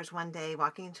remembers one day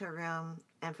walking into a room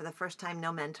and for the first time,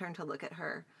 no men turned to look at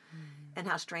her and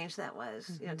how strange that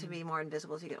was, you know, to be more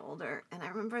invisible as you get older. And I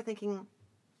remember thinking,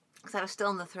 because I was still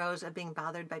in the throes of being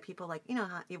bothered by people, like, you know,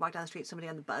 how you walk down the street, somebody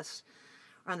on the bus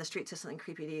or on the street says something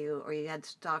creepy to you, or you had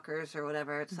stalkers or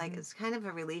whatever. It's like, it's kind of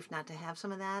a relief not to have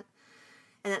some of that.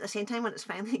 And at the same time, when it's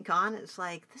finally gone, it's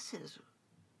like,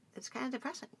 it's kind of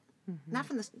depressing. Not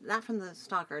from the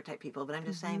stalker type people, but I'm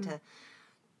just saying to,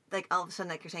 like, all of a sudden,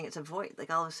 like you're saying, it's a void.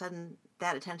 Like, all of a sudden,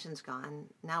 that attention's gone.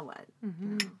 Now what? You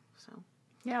know, so.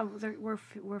 Yeah,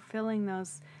 we're filling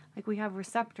those, like we have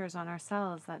receptors on our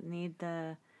cells that need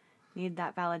that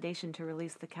validation to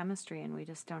release the chemistry, and we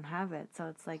just don't have it. So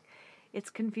it's like,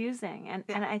 it's confusing.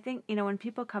 And I think, you know, when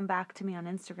people come back to me on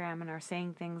Instagram and are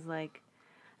saying things like,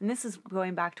 and this is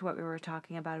going back to what we were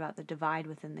talking about the divide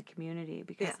within the community,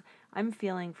 because I'm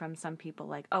feeling from some people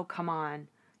like, oh, come on,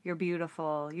 you're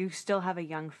beautiful, you still have a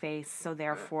young face, so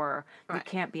therefore you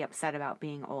can't be upset about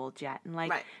being old yet. And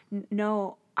like,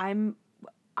 no, I've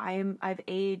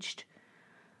aged.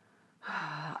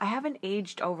 I haven't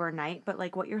aged overnight, but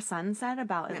like what your son said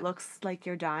about it looks like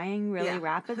you're dying really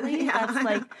rapidly. That's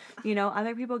like, you know,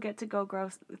 other people get to go gray,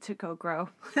 to go grow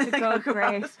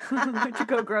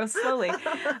slowly.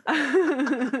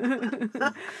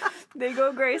 They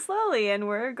go gray slowly, and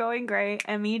we're going gray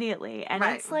immediately. And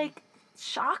it's like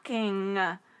shocking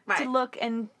to look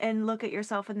and look at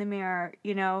yourself in the mirror,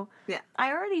 you know? Yeah.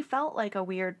 I already felt like a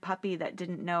weird puppy that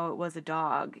didn't know it was a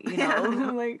dog, you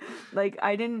know? like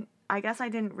I guess I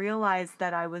didn't realize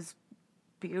that I was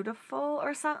beautiful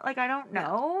or something. Like, I don't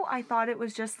know. I thought it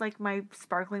was just like my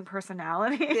sparkling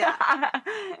personality. Yeah.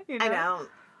 You know? I know.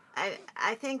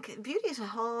 I think beauty is a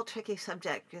whole tricky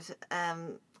subject because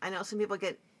I know some people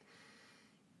get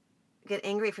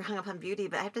angry if you're hung up on beauty,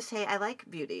 but I have to say I like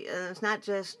beauty. It's not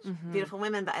just beautiful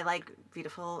women, but I like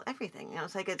beautiful everything. You know,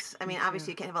 it's like I mean,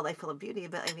 obviously you can't have a life full of beauty,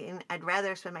 but I mean, I'd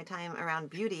rather spend my time around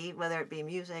beauty, whether it be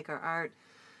music or art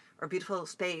or beautiful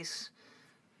space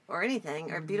or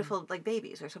anything, or beautiful, like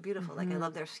babies. They're so beautiful. Like, I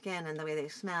love their skin and the way they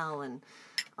smell and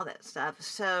all that stuff.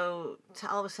 So to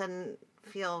all of a sudden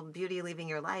feel beauty leaving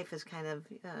your life is kind of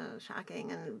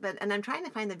shocking. And I'm trying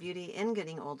to find the beauty in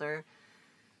getting older.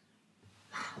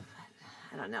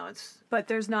 I don't know. But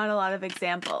there's not a lot of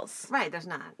examples. Right, there's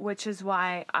not. Which is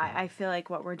why I feel like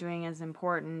what we're doing is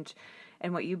important,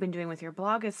 and what you've been doing with your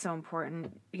blog is so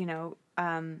important, you know,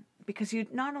 because you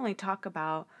not only talk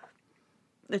about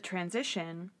the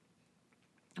transition,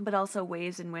 but also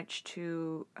ways in which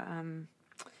to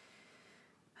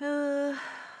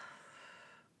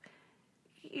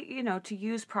you know, to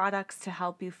use products to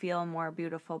help you feel more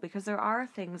beautiful, because there are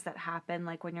things that happen,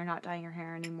 like when you're not dyeing your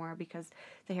hair anymore because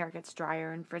the hair gets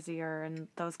drier and frizzier and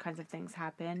those kinds of things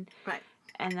happen. Right.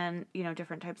 And then, you know,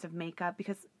 different types of makeup,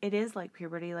 because it is like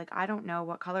puberty. Like, I don't know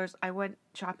what colors. I went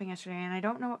shopping yesterday and I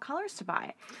don't know what colors to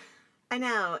buy. I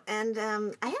know. And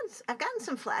I've gotten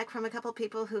some flack from a couple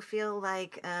people who feel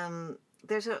like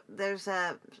there's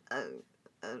a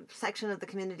section of the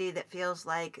community that feels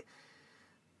like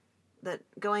that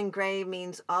going gray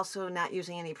means also not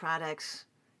using any products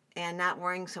and not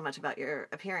worrying so much about your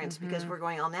appearance because we're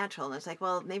going all natural. And it's like,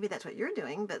 well, maybe that's what you're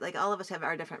doing, but like all of us have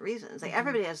our different reasons. Like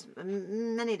everybody has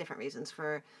many different reasons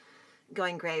for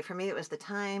going gray. For me, it was the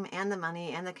time and the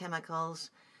money and the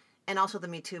chemicals, and also the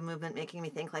Me Too movement making me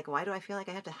think like, why do I feel like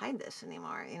I have to hide this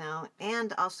anymore? You know,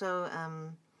 and also,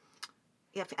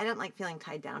 I don't like feeling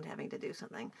tied down to having to do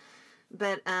something,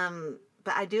 but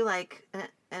I do like,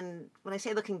 and when I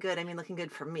say looking good, I mean looking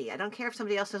good for me. I don't care if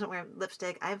somebody else doesn't wear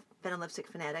lipstick. I've been a lipstick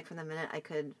fanatic from the minute I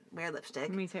could wear lipstick.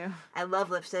 Me too. I love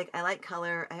lipstick. I like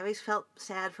color. I always felt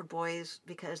sad for boys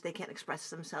because they can't express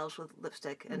themselves with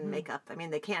lipstick and makeup. I mean,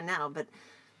 they can now, but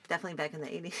definitely back in the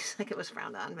 80s, like it was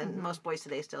frowned on. And most boys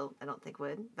today still, I don't think,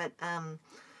 would. But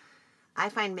I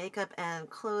find makeup and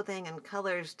clothing and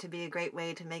colors to be a great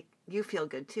way to make you feel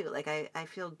good too. Like I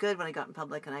feel good when I go out in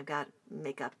public and I've got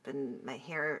makeup and my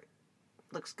hair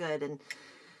looks good, and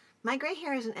my gray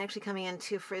hair isn't actually coming in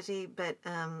too frizzy, but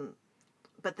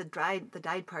the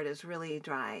dyed part is really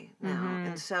dry now,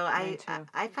 and so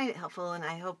I find it helpful, and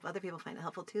I hope other people find it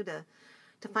helpful too to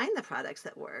find the products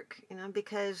that work, you know,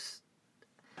 because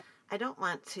I don't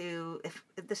want to, if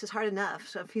this is hard enough,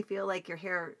 so if you feel like your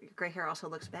gray hair also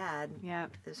looks bad,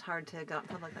 it's hard to go out in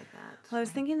public like that. Well, I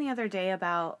was thinking the other day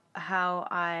about how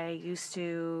I used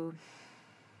to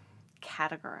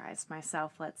categorize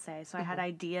myself, let's say. So I had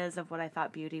ideas of what I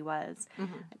thought beauty was, like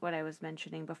what I was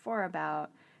mentioning before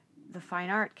about the fine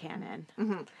art canon,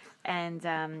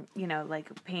 and, you know,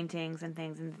 like paintings and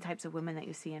things and the types of women that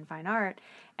you see in fine art,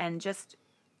 and just,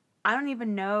 I don't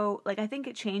even know, like, I think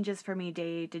it changes for me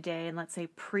day to day, and let's say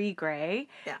pre-gray,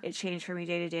 it changed for me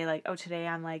day to day, like, oh, today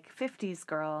I'm like 50s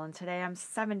girl, and today I'm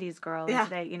 70s girl, and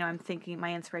today, you know, I'm thinking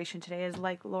my inspiration today is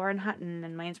like Lauren Hutton,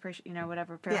 and my inspiration, you know,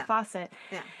 whatever, Farrah Fawcett.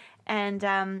 And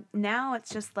now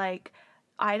it's just like,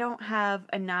 I don't have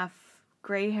enough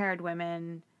gray-haired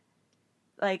women.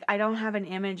 Like, I don't have an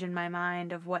image in my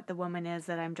mind of what the woman is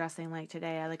that I'm dressing like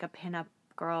today. I like a pinup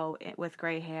girl with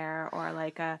gray hair, or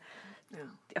like a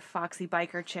foxy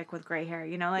biker chick with gray hair.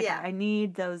 You know, like I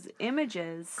need those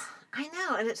images. I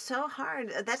know, and it's so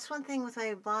hard. That's one thing with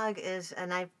my blog is,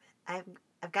 and I've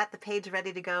got the page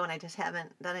ready to go, and I just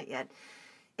haven't done it yet.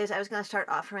 Is I was going to start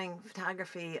offering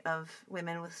photography of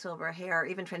women with silver hair, or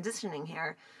even transitioning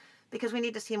hair, because we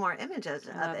need to see more images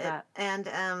of it. That. And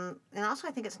also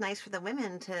I think it's nice for the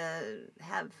women to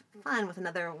have fun with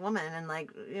another woman, and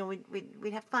like, you know,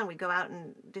 we'd have fun. We'd go out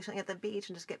and do something at the beach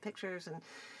and just get pictures.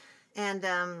 And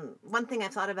one thing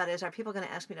I've thought about is, are people going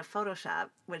to ask me to Photoshop,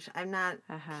 which I'm not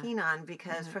keen on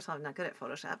because first of all, I'm not good at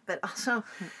Photoshop, but also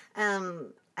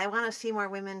I want to see more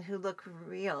women who look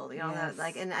real, you know,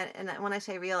 like, and when I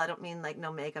say real, I don't mean like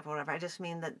no makeup or whatever. I just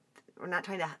mean that we're not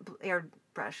trying to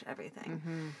airbrush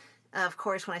everything. Of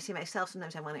course, when I see myself,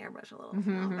 sometimes I want to airbrush a little,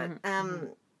 you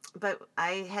know, but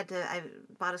I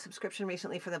bought a subscription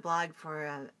recently for the blog for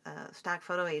a stock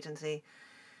photo agency,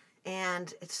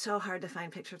 and it's so hard to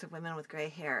find pictures of women with gray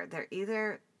hair. They're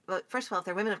either, well, first of all, if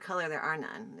they're women of color, there are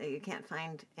none. You can't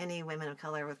find any women of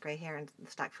color with gray hair in the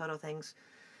stock photo things.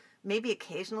 Maybe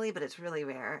occasionally, but it's really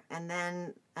rare. And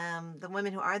then the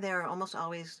women who are there are almost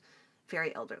always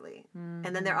very elderly.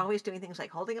 And then they're always doing things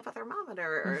like holding up a thermometer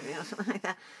or you know, something like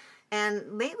that.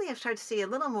 And lately I've started to see a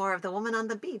little more of the woman on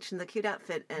the beach in the cute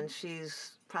outfit, and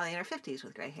she's probably in her 50s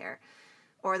with gray hair.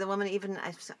 Or the woman, even,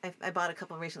 I bought a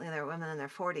couple recently, there were women in their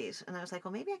 40s. And I was like,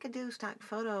 well, maybe I could do stock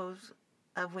photos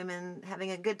of women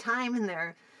having a good time in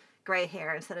their gray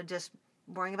hair instead of just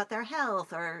worrying about their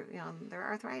health or, you know, their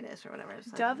arthritis or whatever.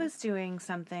 So, Dove is doing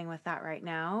something with that right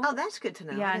now. Oh, that's good to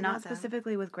know. Yeah, not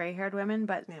specifically with gray-haired women,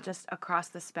 but just across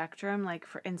the spectrum, like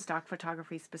in stock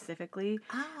photography specifically,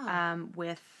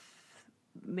 with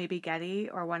maybe Getty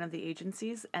or one of the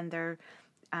agencies, and they're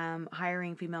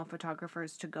hiring female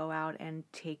photographers to go out and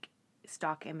take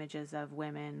stock images of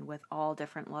women with all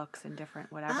different looks and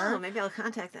different whatever. Oh, maybe I'll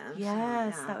contact them.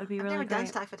 Yes, that would be really great. I've never done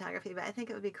stock photography, but I think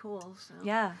it would be cool. So.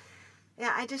 Yeah.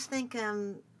 Yeah, I just think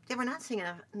we're not seeing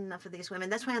enough of these women.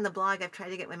 That's why on the blog I've tried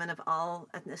to get women of all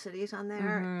ethnicities on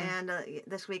there. And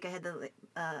this week I had the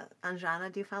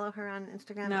Anjana. Do you follow her on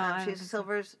Instagram? No, she's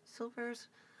Silvers.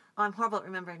 Oh, I'm horrible at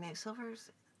remembering names.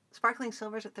 Sparkling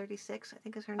Silvers at 36, I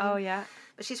think is her name. Oh, yeah.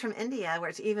 But she's from India, where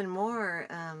it's even more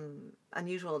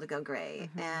unusual to go gray.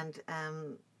 And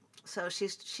so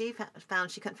she found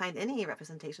she couldn't find any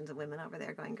representations of women over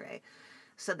there going gray.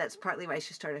 So that's partly why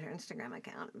she started her Instagram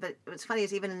account. But what's funny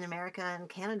is even in America and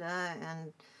Canada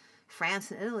and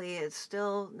France and Italy, it's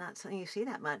still not something you see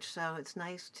that much. So it's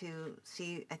nice to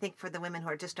see, I think for the women who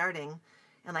are just starting,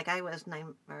 and like I was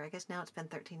 9, or I guess now it's been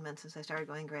 13 months since I started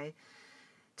going gray,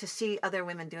 to see other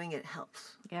women doing it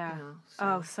helps. Yeah. You know,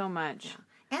 Oh, so much.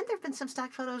 Yeah. And there have been some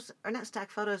stock photos, or not stock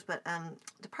photos, but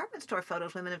department store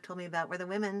photos women have told me about where the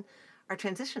women are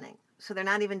transitioning. So they're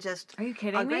not even just Are you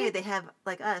kidding all gray. me? They have,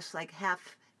 like us, like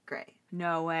half gray.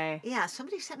 No way. Yeah,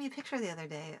 somebody sent me a picture the other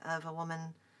day of a woman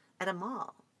at a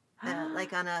mall.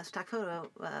 Like on a stock photo,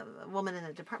 a woman in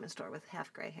a department store with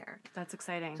half gray hair. That's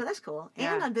exciting. So that's cool.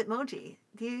 Yeah. And on Bitmoji.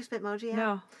 Do you use Bitmoji app?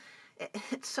 No.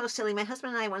 It's so silly. My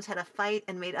husband and I once had a fight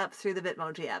and made up through the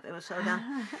Bitmoji app. It was so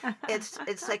dumb.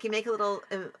 It's like you make a little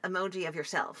emoji of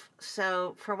yourself.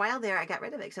 So for a while there, I got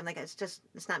rid of it because I'm like, it's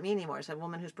not me anymore. It's a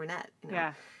woman who's brunette. You know?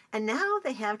 Yeah. And now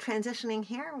they have transitioning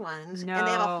hair ones, No. and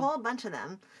they have a whole bunch of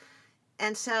them.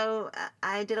 And so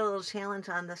I did a little challenge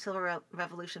on the Silver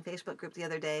Revolution Facebook group the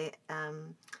other day,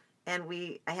 and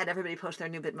I had everybody post their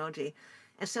new Bitmoji.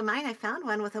 And so mine, I found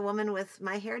one with a woman with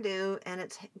my hairdo, and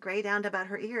it's gray down to about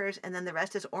her ears, and then the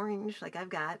rest is orange, like I've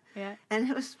got. Yeah. And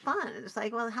it was fun. It's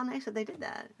like, well, how nice that they did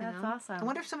that. You That's know? awesome. I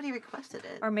wonder if somebody requested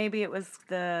it. Or maybe it was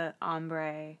the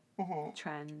ombre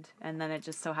trend, and then it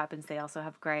just so happens they also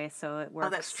have gray, so it works. Oh,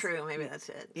 that's true. Maybe that's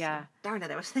it. Yeah. So, darn it.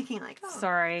 I was thinking like, oh.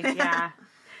 Sorry. Yeah.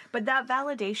 But that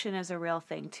validation is a real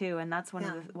thing too, and that's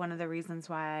Yeah. one of the reasons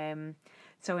why I'm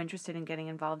so interested in getting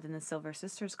involved in the Silver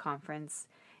Sisters conference.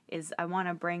 Is I want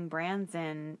to bring brands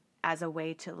in as a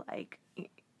way to, like,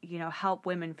 you know, help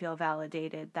women feel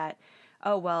validated that,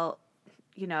 oh, well,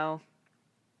 you know,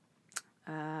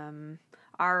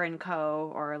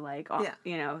 R&Co or like, Yeah.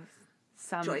 you know,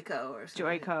 some Joico or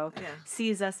something. Joico Yeah.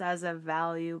 sees us as a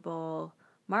valuable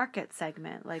market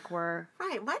segment. Like we're,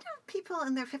 Right. Why do people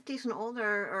in their 50s and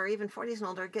older, or even 40s and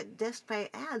older, get dissed by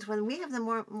ads when we have the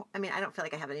more I mean, I don't feel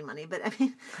like I have any money, but I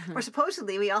mean, or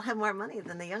supposedly we all have more money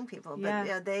than the young people. But Yeah.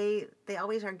 yeah, they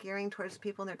always are gearing towards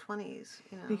people in their 20s.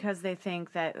 You know. because they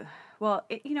think that, well,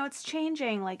 you know, it's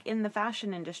changing. Like in the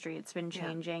fashion industry, it's been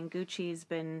changing.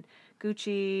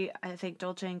 Gucci, I think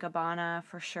Dolce & Gabbana,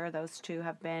 for sure, those two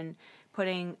have been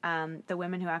putting the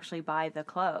women who actually buy the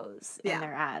clothes in Yeah.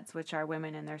 their ads, which are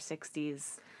women in their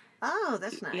 60s. Oh,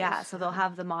 that's nice. Yeah, so they'll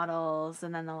have the models,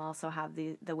 and then they'll also have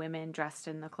the women dressed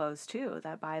in the clothes too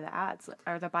that buy the ads,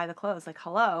 or that buy the clothes. Like,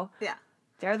 hello, Yeah.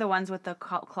 they're the ones with the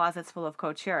closets full of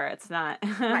couture. It's not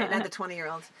Right. Not the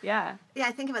 20-year-olds. Yeah, Yeah,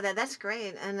 I think about that. That's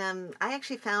great. And I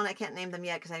actually found, I can't name them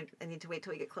yet because I need to wait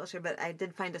till we get closer, but I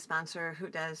did find a sponsor who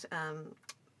does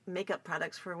makeup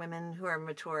products for women who are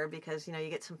mature, because, you know,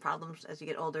 you get some problems as you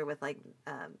get older with, like,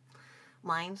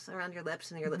 lines around your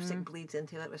lips, and your lipstick bleeds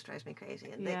into it, which drives me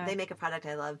crazy. And Yeah. they make a product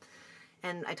I love.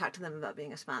 And I talked to them about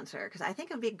being a sponsor because I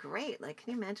think it would be great. Like,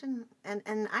 can you imagine? And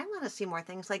I want to see more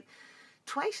things. Like,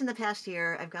 twice in the past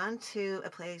year, I've gone to a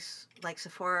place like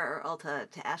Sephora or Ulta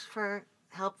to ask for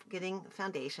help getting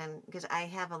foundation because I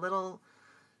have a little,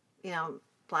 you know,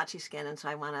 blotchy skin, and so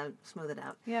I want to smooth it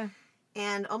out. yeah,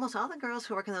 And almost all the girls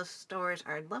who work in those stores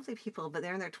are lovely people, but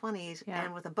they're in their 20s Yeah.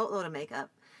 and with a boatload of makeup.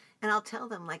 And I'll tell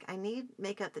them, like, I need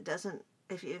makeup that doesn't,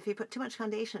 if you put too much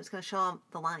foundation, it's going to show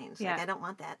the lines. Yeah. Like, I don't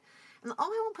want that. And, oh,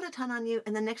 I won't put a ton on you.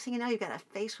 And the next thing you know, you've got a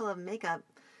face full of makeup.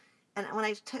 And when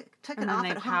I took it And then off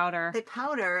they at powder. home, they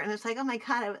powder. And it's like, oh my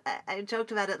God, I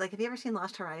joked about it. Like, have you ever seen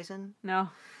Lost Horizon? no,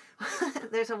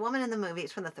 There's a woman in the movie.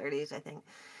 It's from the 30s, I think.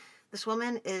 This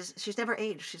woman she's never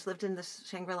aged. She's lived in this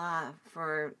Shangri-La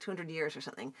for 200 years or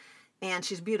something. And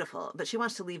she's beautiful, but she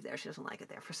wants to leave there. She doesn't like it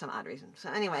there for some odd reason. So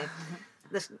anyway,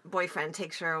 this boyfriend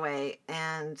takes her away,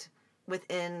 and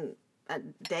within a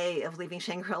day of leaving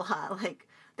Shangri-La, like,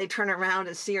 they turn around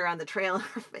and see her on the trail, and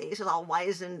her face is all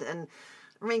wizened and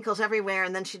wrinkles everywhere,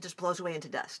 and then she just blows away into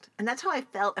dust. And that's how I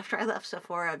felt after I left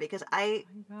Sephora, because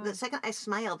the second I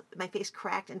smiled, my face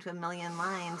cracked into a million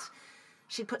lines.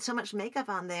 She put so much makeup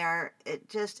on there,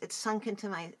 it sunk into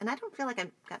my, and I don't feel like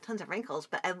I've got tons of wrinkles,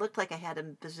 but I looked like I had a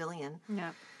bazillion.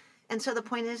 yeah, And so the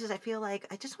point is I feel like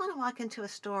I just want to walk into a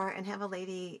store and have a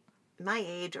lady my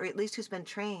age, or at least who's been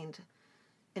trained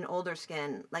in older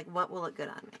skin, like, what will look good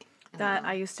on me? You that know?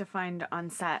 I used to find on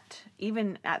set.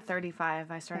 Even at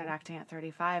 35, I started acting at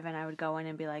 35, and I would go in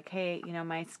and be like, hey, you know,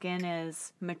 my skin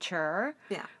is mature,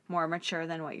 Yeah. more mature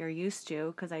than what you're used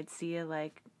to, because I'd see a,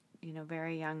 like, you know,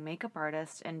 very young makeup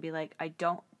artist and be like, I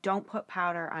don't put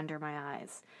powder under my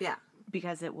eyes Yeah.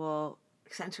 because it will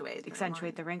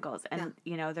Accentuate the wrinkles. And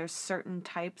you know, there's certain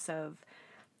types of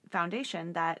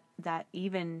foundation that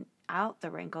even out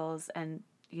the wrinkles, and,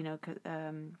 you know,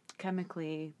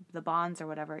 chemically the bonds or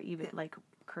whatever even like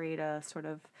create a sort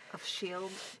of shield.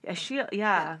 a shield.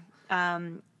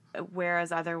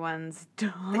 Whereas other ones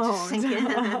don't. They just sink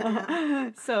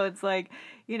in. So it's like,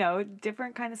 you know,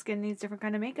 different kind of skin needs different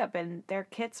kind of makeup, and their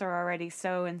kits are already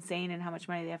so insane in how much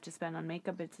money they have to spend on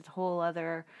makeup. It's a whole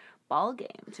other ball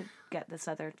game to get this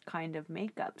other kind of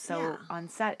makeup. So Yeah. on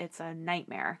set, it's a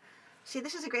nightmare. See,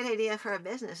 this is a great idea for a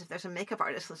business. If there's a makeup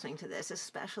artist listening to this, is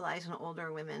specialize in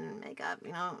older women makeup.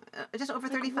 Just over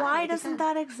 35. Why like you doesn't said.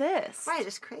 that exist? Right,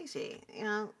 it's crazy.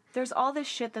 There's all this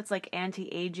shit that's like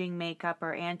anti-aging makeup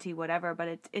or anti-whatever, but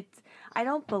it's I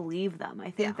don't believe them. I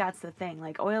think Yeah. that's the thing.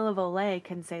 Like Oil of Olay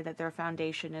can say that their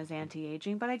foundation is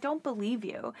anti-aging, but I don't believe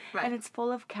you. Right. And it's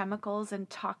full of chemicals and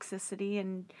toxicity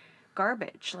and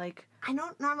garbage. Like, I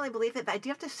don't normally believe it, but I do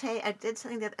have to say I did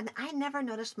something and I never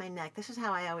noticed my neck. This is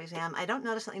how I always am. I don't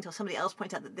notice something until somebody else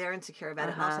points out that they're insecure about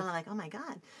it. And all of a sudden I'm like, oh my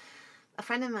God. A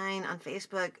friend of mine on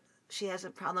Facebook, she has a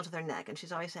problem with her neck, and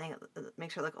she's always saying it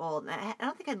makes her look old. And I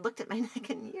don't think I'd looked at my neck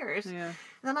in years. Yeah. And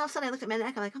then all of a sudden I looked at my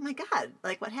neck, I'm like, oh my God,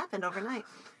 like what happened overnight?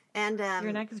 And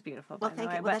your neck is beautiful. well, by thank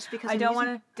the way, you. Well, but that's because I I'm don't using-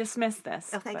 want to dismiss this.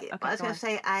 Oh, thank but- you. Okay, Well, I was go going to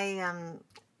on. say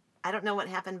I don't know what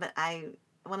happened, but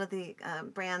one of the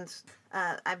brands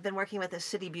I've been working with is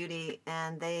City Beauty,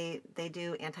 and they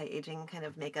do anti-aging kind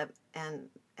of makeup and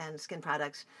skin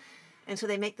products. And so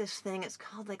they make this thing. It's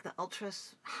called like the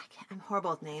I'm horrible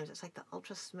with names. It's like the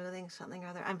ultra smoothing something or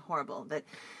other. I'm horrible, but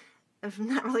I'm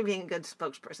not really being a good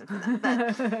spokesperson for them.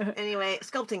 But anyway,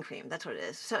 sculpting cream. That's what it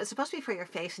is. So it's supposed to be for your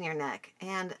face and your neck.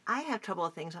 And I have trouble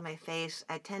with things on my face.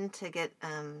 I tend to get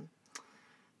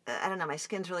I don't know. My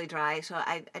skin's really dry, so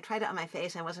I tried it on my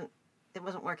face. It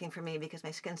wasn't working for me because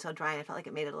my skin's so dry, and I felt like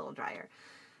it made it a little drier.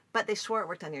 But they swore it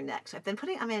worked on your neck. So I've been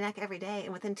putting it on my neck every day,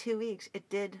 and within 2 weeks, it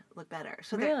did look better.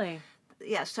 So Really?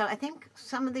 yeah, so I think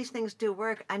some of these things do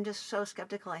work. I'm just so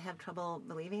skeptical. I have trouble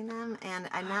believing them, and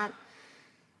I'm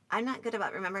not good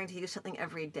about remembering to use something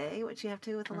every day, which you have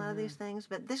to with a lot of these things.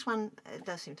 But this one, it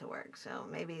does seem to work. So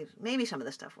maybe some of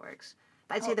the stuff works.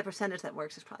 But I'd say the percentage that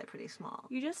works is probably pretty small.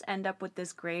 You just end up with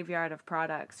this graveyard of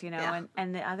products, Yeah.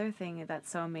 and the other thing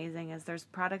that's so amazing is there's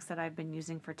products that I've been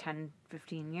using for 10,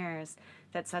 15 years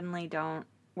that suddenly don't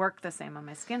work the same on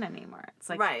my skin anymore. It's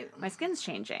like Right. my skin's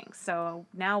changing, so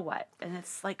now what? And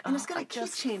it's like, And it's oh, gonna I keep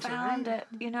just changing, found right? it,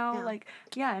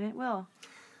 Yeah. and it will.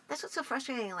 That's what's so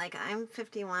frustrating. Like, I'm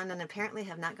 51 and apparently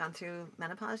have not gone through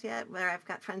menopause yet, where I've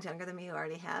got friends younger than me who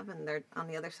already have, and they're on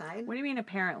the other side. What do you mean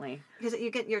apparently? Because you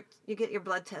get your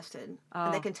blood tested,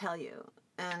 and they Oh. can tell you.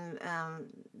 And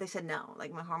they said no,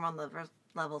 like my hormone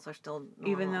levels are still normal.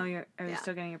 Even though are you Yeah.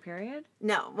 still getting your period?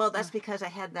 No, well, that's because I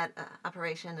had that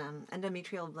operation,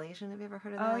 endometrial ablation. Have you ever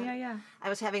heard of that? Oh, yeah. I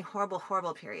was having horrible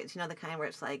periods. The kind where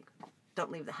it's like,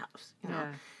 don't leave the house.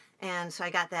 Yeah. And so I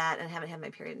got that, and haven't had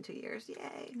my period in 2 years.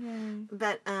 Yay! Yay.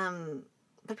 But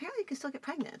apparently you can still get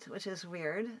pregnant, which is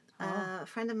weird. A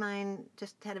friend of mine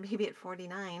just had a baby at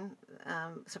 49.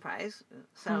 Surprise.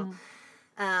 So,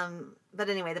 but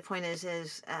anyway, the point is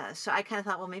so I kind of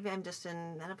thought, well, maybe I'm just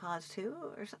in menopause too,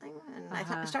 or something. And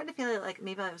I started to feel like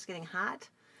maybe I was getting hot.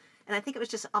 And I think it was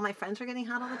just all my friends were getting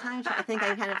hot all the time. So I think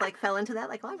I kind of like fell into that.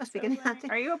 Like, well, I must be getting hot too.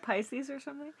 Are you a Pisces or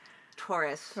something?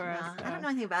 Taurus. Taurus, No, I don't know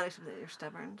anything about it except that you're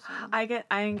stubborn. So. I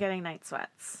am getting night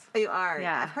sweats. Oh, you are?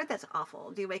 Yeah. I've heard that's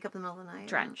awful. Do you wake up in the middle of the night?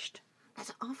 Drenched.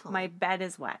 That's awful. My bed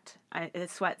is wet. It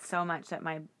sweats so much that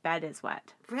my bed is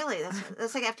wet. Really?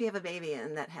 That's like after you have a baby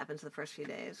and that happens the first few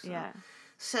days. So. Yeah.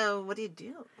 So what do you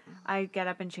do? I get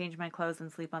up and change my clothes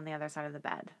and sleep on the other side of the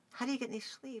bed. How do you get any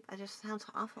sleep? It just sounds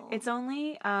awful. It's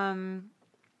only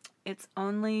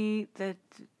the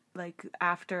like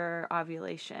after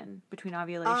ovulation, between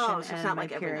ovulation so it's and not my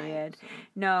like every night, period. so.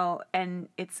 No, and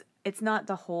it's not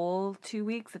the whole 2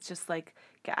 weeks. It's just like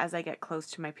as I get close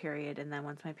to my period, and then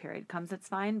once my period comes, it's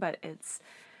fine. But it's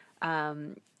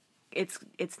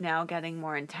now getting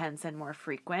more intense and more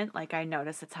frequent. Like I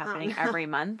notice it's happening every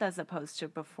month as opposed to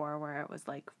before where it was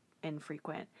like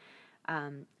infrequent.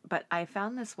 But I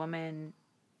found this woman,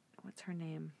 what's her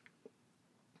name?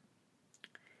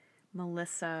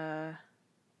 Melissa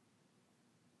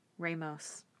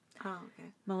Ramos. Oh, okay.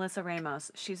 Melissa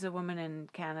Ramos. She's a woman in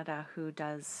Canada who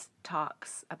does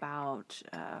talks about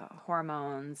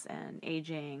hormones and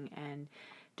aging and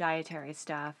dietary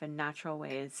stuff and natural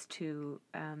ways to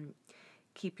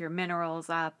keep your minerals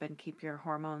up and keep your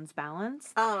hormones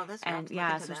balanced. Oh, that's And right.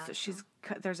 yeah, so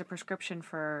there's a prescription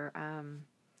for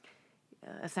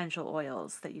essential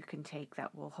oils that you can take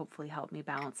that will hopefully help me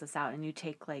balance this out. And you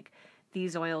take like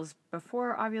these oils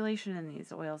before ovulation and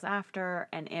these oils after.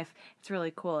 And if it's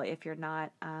really cool, if you're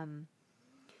not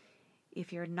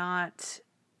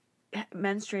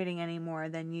menstruating anymore,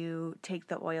 then you take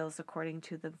the oils according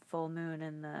to the full moon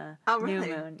and the new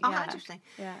moon. Oh, how interesting.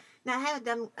 Yeah. Now, I have a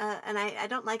dumb, and I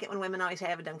don't like it when women always say, I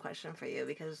have a dumb question for you,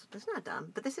 because it's not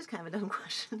dumb, but this is kind of a dumb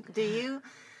question. Do you,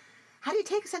 How do you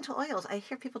take essential oils? I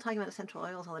hear people talking about essential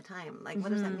oils all the time. Like,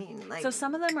 what does that mean? Like, So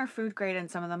some of them are food grade and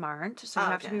some of them aren't. So you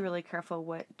have to okay. be really careful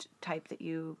what type that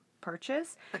you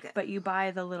purchase. Okay. But you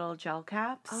buy the little gel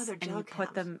caps. Oh, they're and gel you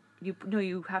put caps. them.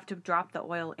 You have to drop the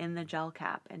oil in the gel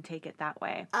cap and take it that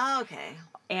way. oh, okay.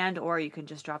 And or you can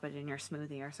just drop it in your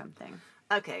smoothie or something.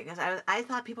 Okay, because I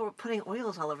thought people were putting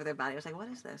oils all over their body. I was like, what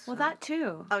is this? Well, that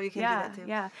too. Oh, you can do yeah, that too?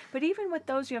 Yeah, but even with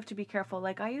those, you have to be careful.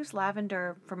 Like I use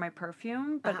lavender for my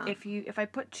perfume, but if I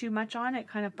put too much on, it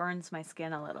kind of burns my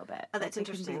skin a little bit. Oh, that's Like, it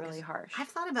interesting. can be really harsh. I've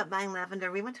thought about buying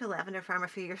lavender. We went to a lavender farm a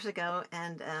few years ago,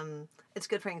 and it's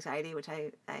good for anxiety, which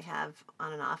I have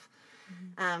on and off.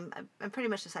 I'm pretty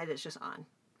much decided it's just on.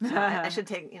 So I should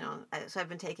take, so I've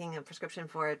been taking a prescription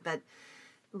for it, but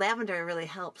lavender really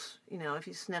helps, if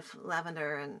you sniff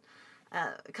lavender. And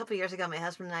a couple of years ago, my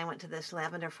husband and I went to this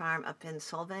lavender farm up in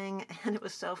Solvang, and it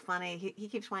was so funny. He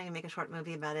keeps wanting to make a short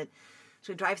movie about it.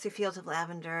 So we drive through fields of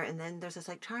lavender, and then there's this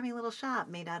like charming little shop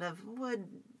made out of wood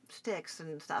sticks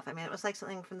and stuff. I mean, it was like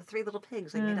something from the Three Little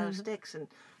Pigs, like made out of sticks and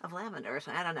of lavender.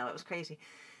 So I don't know, it was crazy.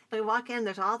 But we walk in,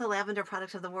 there's all the lavender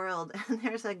products of the world, and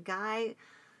there's a guy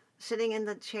sitting in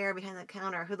the chair behind the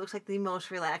counter who looks like the most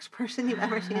relaxed person you've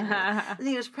ever seen. And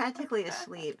he was practically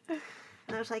asleep.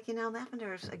 And I was like,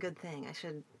 lavender is a good thing. I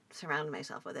should surround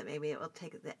myself with it. Maybe it will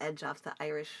take the edge off the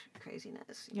Irish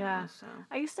craziness. Yeah. So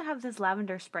I used to have this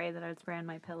lavender spray that I would spray on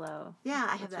my pillow. yeah,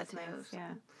 I have Which that was too. nice,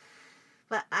 yeah.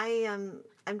 But I'm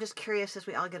just curious, as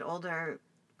we all get older,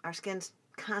 our skin's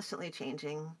constantly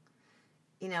changing.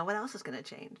 What else is going to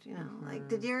change? Like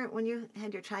when you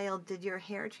had your child, did your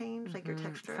hair change? Like your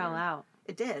texture? Fell out.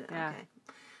 It did? Yeah. Okay.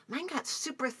 Mine got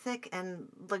super thick and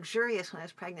luxurious when I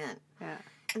was pregnant. Yeah.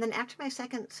 And then after my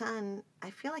second son, I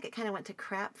feel like it kind of went to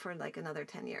crap for like another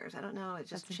 10 years. I don't know. It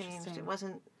just That's changed.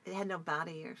 interesting. It had no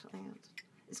body or something.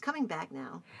 It's coming back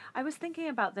now. I was thinking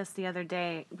about this the other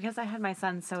day because I had my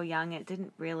son so young. It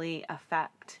didn't really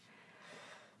affect.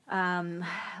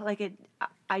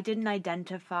 I didn't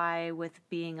identify with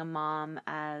being a mom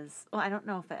as well. I don't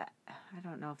know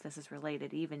if this is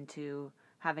related even to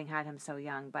having had him so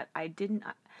young, but I didn't.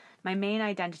 My main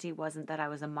identity wasn't that I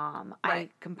was a mom.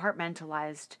 Right. I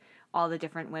compartmentalized all the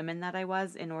different women that I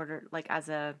was in order, like as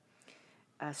a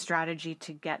strategy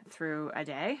to get through a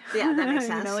day. Yeah, that makes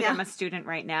sense. Like yeah. I'm a student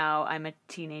right now. I'm a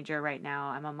teenager right now.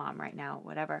 I'm a mom right now.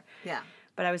 Whatever. Yeah.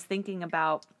 But I was thinking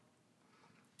about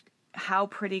how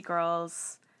pretty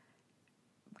girls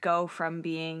go from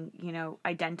being,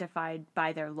 identified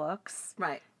by their looks.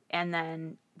 Right. And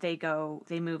then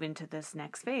they move into this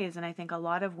next phase. And I think a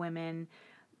lot of women,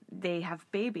 they have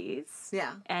babies.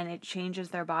 Yeah. And it changes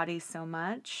their bodies so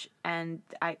much. And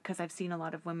because I've seen a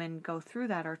lot of women go through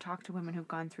that or talk to women who've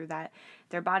gone through that,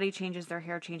 their body changes, their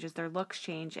hair changes, their looks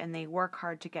change, and they work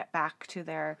hard to get back to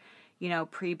their,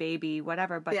 pre-baby,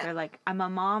 whatever. But Yeah. they're like, I'm a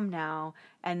mom now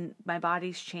and my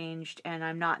body's changed and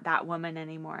I'm not that woman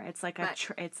anymore. It's like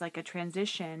it's like a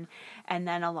transition. And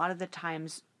then a lot of the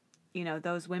times,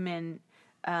 those women,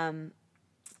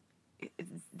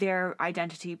 their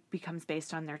identity becomes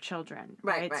based on their children,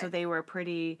 right? So they were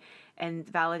pretty and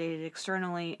validated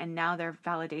externally, and now their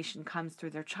validation comes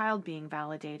through their child being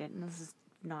validated. And this is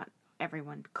not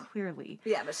everyone, clearly.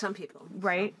 Yeah, but some people.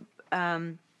 Right?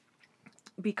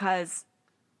 Because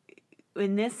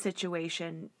in this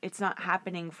situation, it's not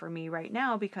happening for me right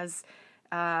now because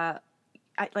I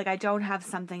don't have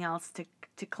something else to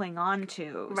cling on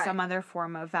to, Right. some other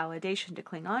form of validation to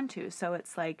cling on to. So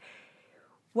it's like,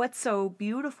 what's so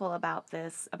beautiful about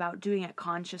this, about doing it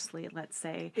consciously, let's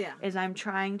say, Yeah. is I'm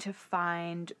trying to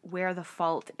find where the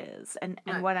fault is. And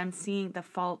Right. what I'm seeing, the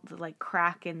fault, the like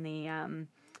crack in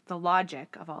the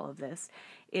logic of all of this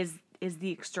is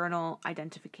the external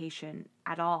identification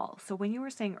at all. So when you were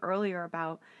saying earlier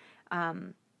about,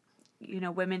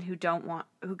 women who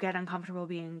get uncomfortable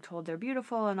being told they're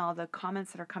beautiful and all the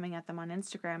comments that are coming at them on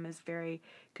Instagram is very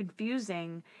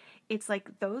confusing. It's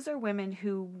like those are women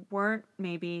who weren't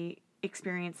maybe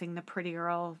experiencing the pretty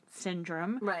girl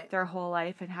syndrome Right. their whole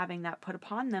life and having that put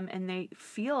upon them, and they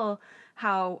feel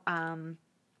how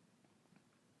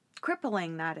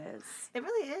crippling that is. It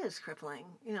really is crippling.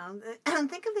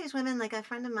 Think of these women. Like a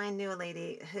friend of mine knew a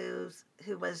lady who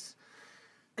was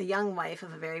a young wife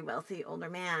of a very wealthy older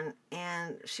man,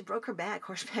 and she broke her back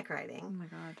horseback riding. Oh my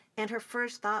God. And her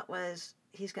first thought was,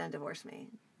 he's going to divorce me,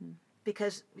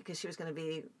 because she was going to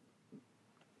be.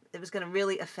 It was going to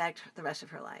really affect the rest of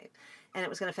her life, and it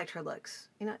was going to affect her looks.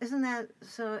 Isn't that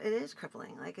so? It is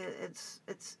crippling. Like it's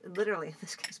literally in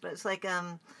this case, but it's like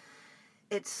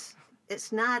it's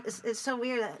not. It's so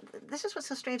weird. This is what's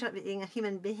so strange about being a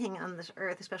human being on this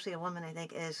earth, especially a woman. I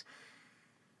think is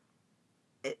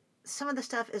some of the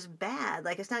stuff is bad.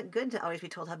 Like, it's not good to always be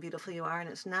told how beautiful you are, and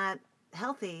it's not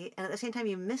healthy. And at the same time,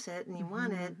 you miss it and you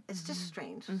want it. It's just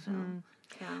strange. So,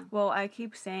 yeah. Well, I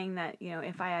keep saying that,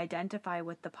 if I identify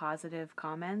with the positive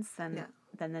comments, then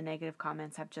the negative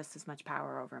comments have just as much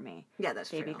power over me. Yeah, that's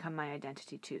They true. become my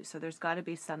identity too. So there's got to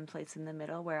be some place in the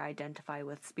middle where I identify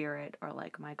with spirit, or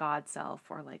like my God self,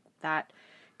 or like that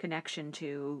connection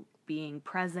to being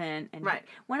present. And Right.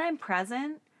 when I'm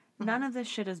present, none of this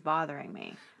shit is bothering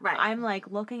me. Right. I'm like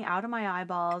looking out of my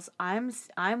eyeballs. I'm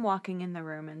walking in the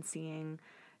room and seeing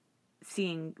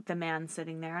the man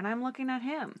sitting there, and I'm looking at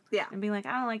him. Yeah. And being like,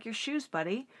 I don't like your shoes,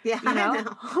 buddy. Yeah, You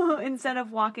know? I know. Instead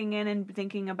of walking in and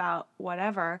thinking about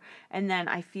whatever, and then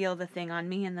I feel the thing on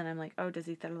me, and then I'm like, oh, does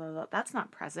he... That's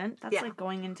not present. That's Yeah. like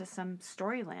going into some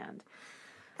storyland.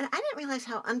 And I didn't realize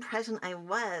how unpresent I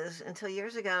was until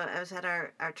years ago. I was at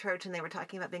our church, and they were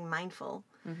talking about being mindful.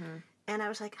 Mm-hmm. And I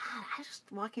was like, God, I was just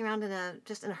walking around in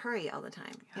a hurry all the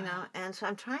time, you know? And so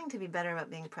I'm trying to be better about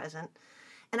being present.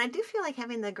 And I do feel like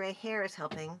having the gray hair is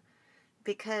helping,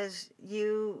 because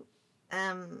you,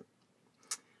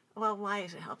 well, why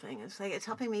is it helping? It's like, it's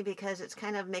helping me because it's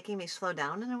kind of making me slow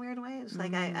down in a weird way. It's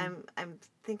like I'm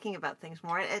thinking about things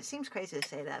more. It seems crazy to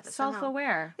say that, but somehow-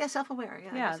 Self-aware. Yeah, self-aware.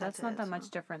 Yeah, I Yeah, guess that's not that it, much so.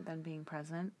 different than being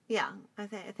present. Yeah, I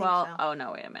think Well, so. oh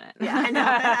no, wait a minute. Yeah, I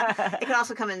know. It could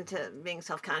also come into being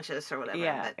self-conscious or whatever.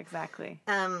 Yeah, but, exactly.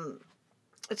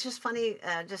 it's just funny,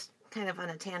 just kind of on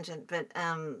a tangent, but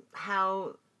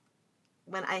how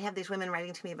when I have these women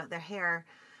writing to me about their hair,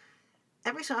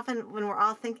 every so often when we're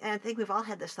all and I think we've all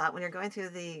had this thought, when you're going through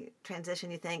the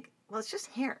transition, you think, well, it's just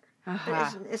hair.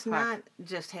 But it's not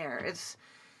just hair. It's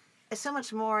so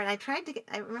much more. And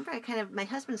I remember my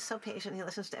husband's so patient. He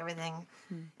listens to everything,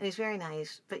 and he's very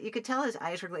nice. But you could tell his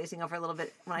eyes were glazing over a little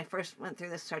bit when I first went through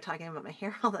this, started talking about my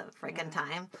hair all the freaking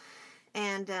time.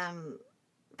 And,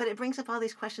 but it brings up all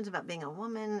these questions about being a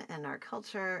woman and our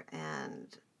culture and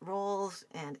roles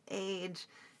and age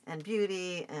and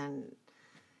beauty and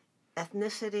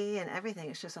ethnicity and everything.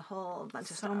 It's just a whole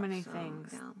bunch of stuff. So many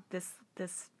things. Yeah.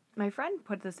 This my friend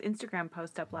put this Instagram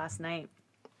post up last night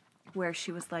where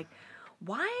she was like,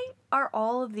 why are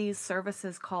all of these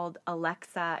services called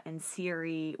Alexa and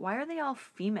Siri? Why are they all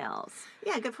females?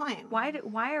 Yeah, good point. Why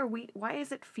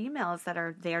is it females that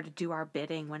are there to do our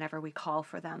bidding whenever we call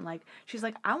for them? Like, she's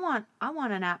like, I want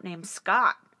an app named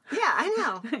Scott. Yeah,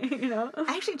 I know. You know?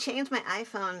 I actually changed my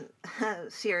iPhone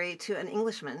Siri to an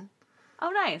Englishman, Oh,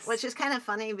 nice. which is kind of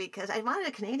funny because I wanted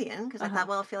a Canadian because I thought,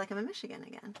 well, I'll feel like I'm in Michigan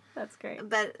again. That's great.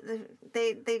 But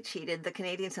they cheated. The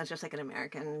Canadian sounds just like an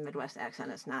American Midwest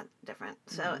accent. It's not different.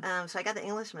 So so I got the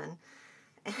Englishman.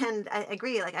 And I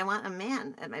agree, like, I want a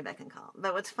man at my beck and call.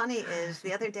 But what's funny is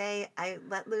the other day I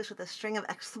let loose with a string of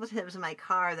expletives in my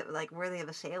car that were, like, worthy of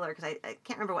a sailor because I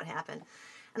can't remember what happened.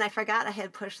 And I forgot I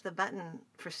had pushed the button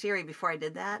for Siri before I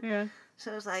did that. Yeah.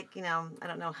 So it was like, I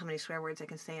don't know how many swear words I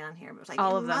can say on here, but it was like,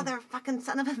 All you of them. motherfucking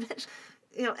son of a bitch.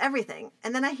 Everything.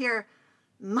 And then I hear,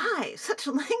 such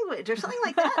language, or something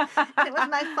like that. And it was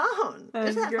my phone.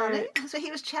 Isn't that funny? So he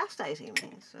was chastising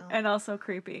me. So And also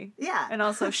creepy. yeah. And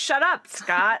also, shut up,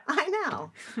 Scott. I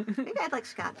know. Maybe I'd like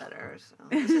Scott better. So.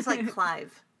 This is like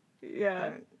Clive Yeah.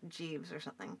 or Jeeves or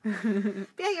something. But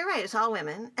yeah, you're right. It's all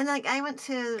women. And like I went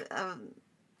to,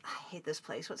 I hate this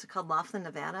place. What's it called? Laughlin,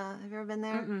 Nevada. Have you ever been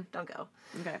there? Don't go.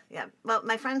 Okay. Yeah. Well,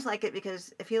 my friends like it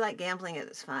because if you like gambling,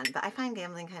 it's fun. But I find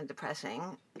gambling kind of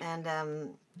depressing. And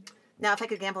now, if I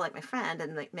could gamble like my friend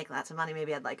and like make lots of money,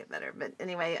 maybe I'd like it better. But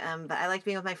anyway, but I liked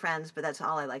being with my friends. But that's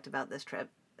all I liked about this trip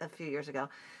a few years ago.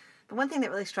 But one thing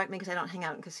that really struck me, because I don't hang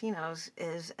out in casinos,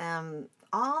 is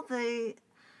all the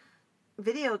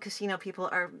video casino people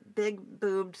are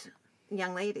big-boobed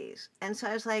young ladies. And so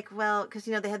I was like, well, because,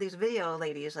 they have these video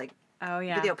ladies, like Oh,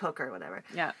 yeah. video poker or whatever.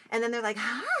 Yeah. And then they're like,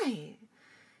 hi,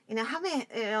 how many,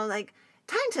 like,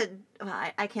 time to, well,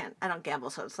 I can't, I don't gamble.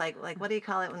 So it's like, what do you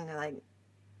call it when they're like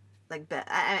bet?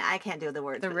 I can't do the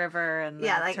words. The but- river and the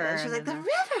yeah, like, turn. she's like, the and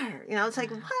river. It's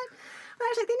like, what? And I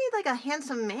was like, they need like a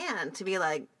handsome man to be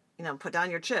like, put down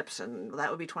your chips, and that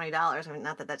would be $20. I mean,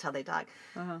 not that that's how they talk.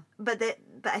 But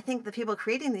I think the people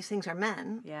creating these things are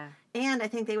men. Yeah. And I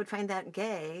think they would find that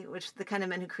gay, which the kind of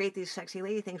men who create these sexy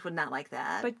lady things would not like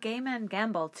that. But gay men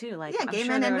gamble, too. Like, yeah, I'm gay sure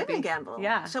men there and would women be- gamble.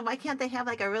 Yeah. So why can't they have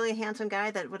like a really handsome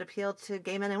guy that would appeal to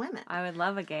gay men and women? I would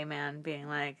love a gay man being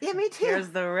like, Yeah, me too. Here's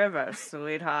the river,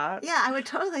 sweetheart. Yeah, I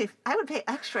would pay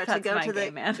extra to That's go my to the gay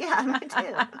man. Yeah, me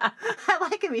too. I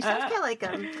like him. He sounds kind of like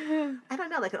I don't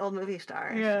know, like an old movie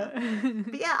star. Yeah.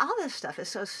 But yeah, all this stuff is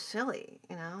so silly,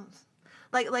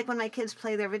 Like when my kids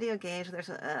play their video games, there's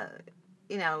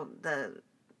the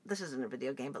this isn't a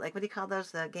video game, but like, what do you call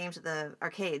those? The games at the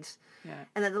arcades. Yeah.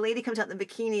 And then the lady comes out in the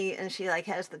bikini and she like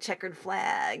has the checkered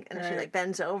flag and she like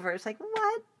bends over. It's like,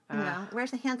 what? You know,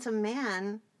 where's the handsome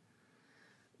man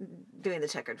doing the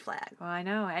checkered flag? Well, I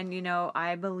know. And, you know,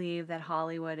 I believe that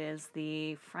Hollywood is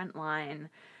the front line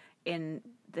in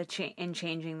in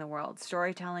changing the world.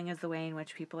 Storytelling is the way in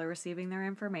which people are receiving their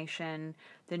information.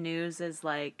 The news is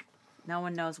like, no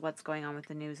one knows what's going on with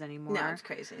the news anymore. No, it's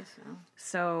crazy.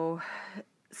 So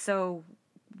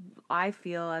I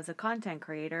feel as a content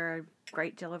creator a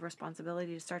great deal of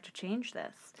responsibility to start to change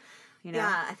this. You know?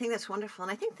 Yeah, I think that's wonderful.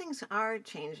 And I think things are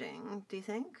changing. Do you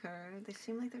think? Or they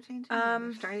seem like they're changing?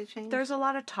 Or starting to change? There's a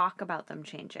lot of talk about them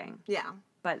changing. Yeah.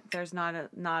 But there's not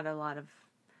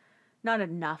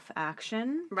enough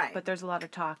action. Right. But there's a lot of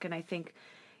talk. And I think,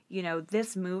 you know,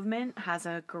 this movement has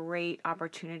a great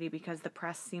opportunity because the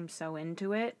press seems so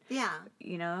into it. Yeah.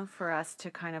 You know, for us to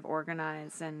kind of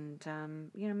organize and,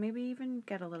 you know, maybe even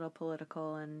get a little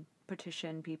political and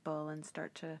petition people and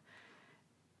start to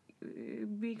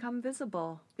become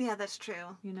visible. Yeah, that's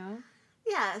true. You know?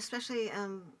 Yeah, especially,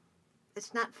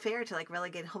 it's not fair to, like,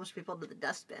 relegate homeless people to the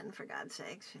dustbin, for God's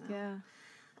sakes, you know?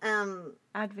 Yeah.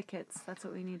 Advocates, that's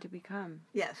what we need to become.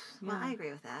 Yes. Well, Yeah. I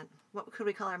agree with that. What could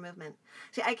we call our movement?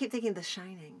 See, I keep thinking The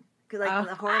Shining. 'Cause, like,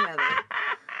 the horror movie.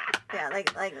 Yeah,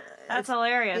 like That's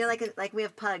hilarious. You know, like we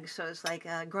have pugs, so it's like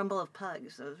a grumble of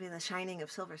pugs. So it would be The Shining of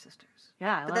Silver Sisters.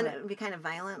 Yeah, But then it would be kind of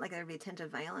violent, like there would be a tint of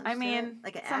violence. I to mean, it,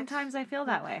 like an sometimes I feel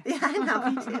that way. Yeah, I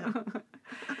know, me too.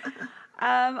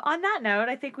 On that note,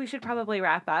 I think we should probably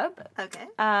wrap up. Okay.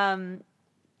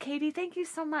 Katie, thank you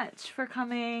so much for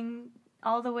coming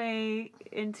all the way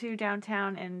into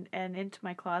downtown and into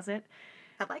my closet.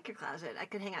 I like your closet. I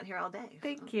could hang out here all day.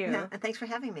 Thank you. Yeah, and thanks for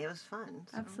having me. It was fun.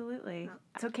 So. Absolutely.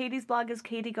 So Katie's blog is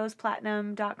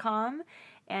katiegoesplatinum.com,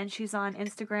 and she's on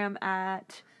Instagram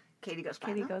at Katie Goes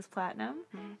Platinum. Katie Goes Platinum,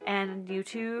 and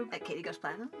YouTube At Katie Goes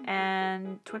Platinum.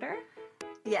 and Twitter.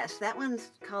 Yes, that one's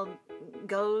called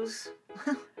Goes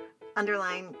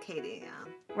 _ Katie. Yeah.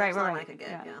 Right, That's the right, one I right. could get.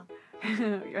 Yeah. Yeah.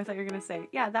 I thought you were going to say,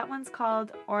 yeah, that one's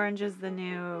called Orange is the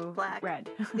New Black.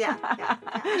 Red. Yeah.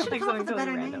 I should have come up with a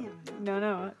better name.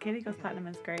 No. Katie Goes Platinum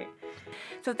is great.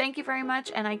 So thank you very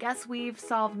much. And I guess we've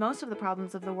solved most of the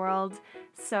problems of the world.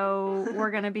 So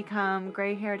we're going to become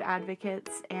gray-haired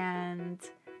advocates and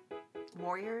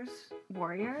Warriors.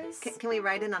 warriors. Can we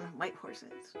ride in on white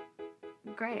horses?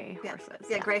 Gray Yeah. horses.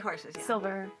 Yeah, gray horses. Yeah.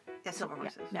 Silver. Yeah, silver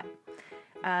horses. Yeah.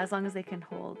 As long as they can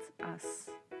hold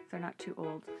us. They're not too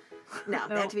old. No,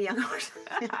 they have to be young horses.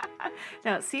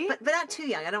 No, see? But not too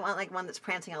young. I don't want like one that's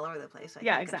prancing all over the place. Like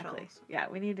Yeah, out of exactly. control. Yeah,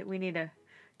 we need a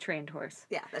trained horse.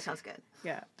 Yeah, that sounds good.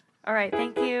 Yeah. All right,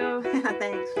 thank you.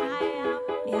 Thanks.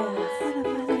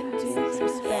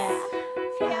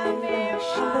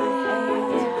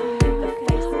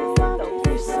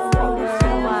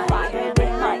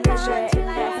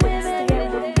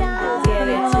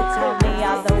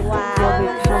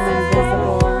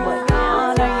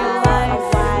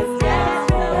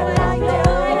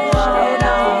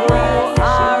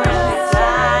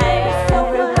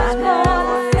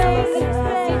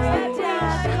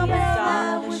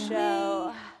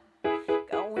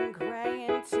 Going gray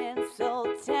in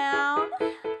Tinseltown.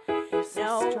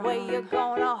 No way you're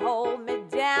gonna hold me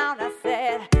down. I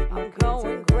said, I'm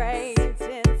going gray in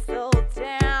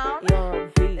Tinseltown.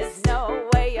 There's no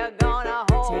way you're gonna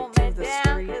hold me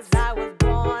down. 'Cause I was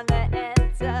born to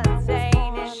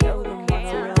entertain. And Show them what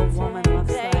a real woman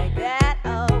looks take like. that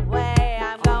away.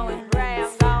 I'm going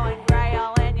gray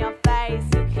all in your face.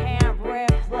 You can't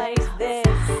replace this.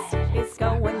 It's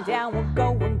going down, we're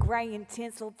going gray in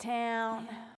Tinseltown.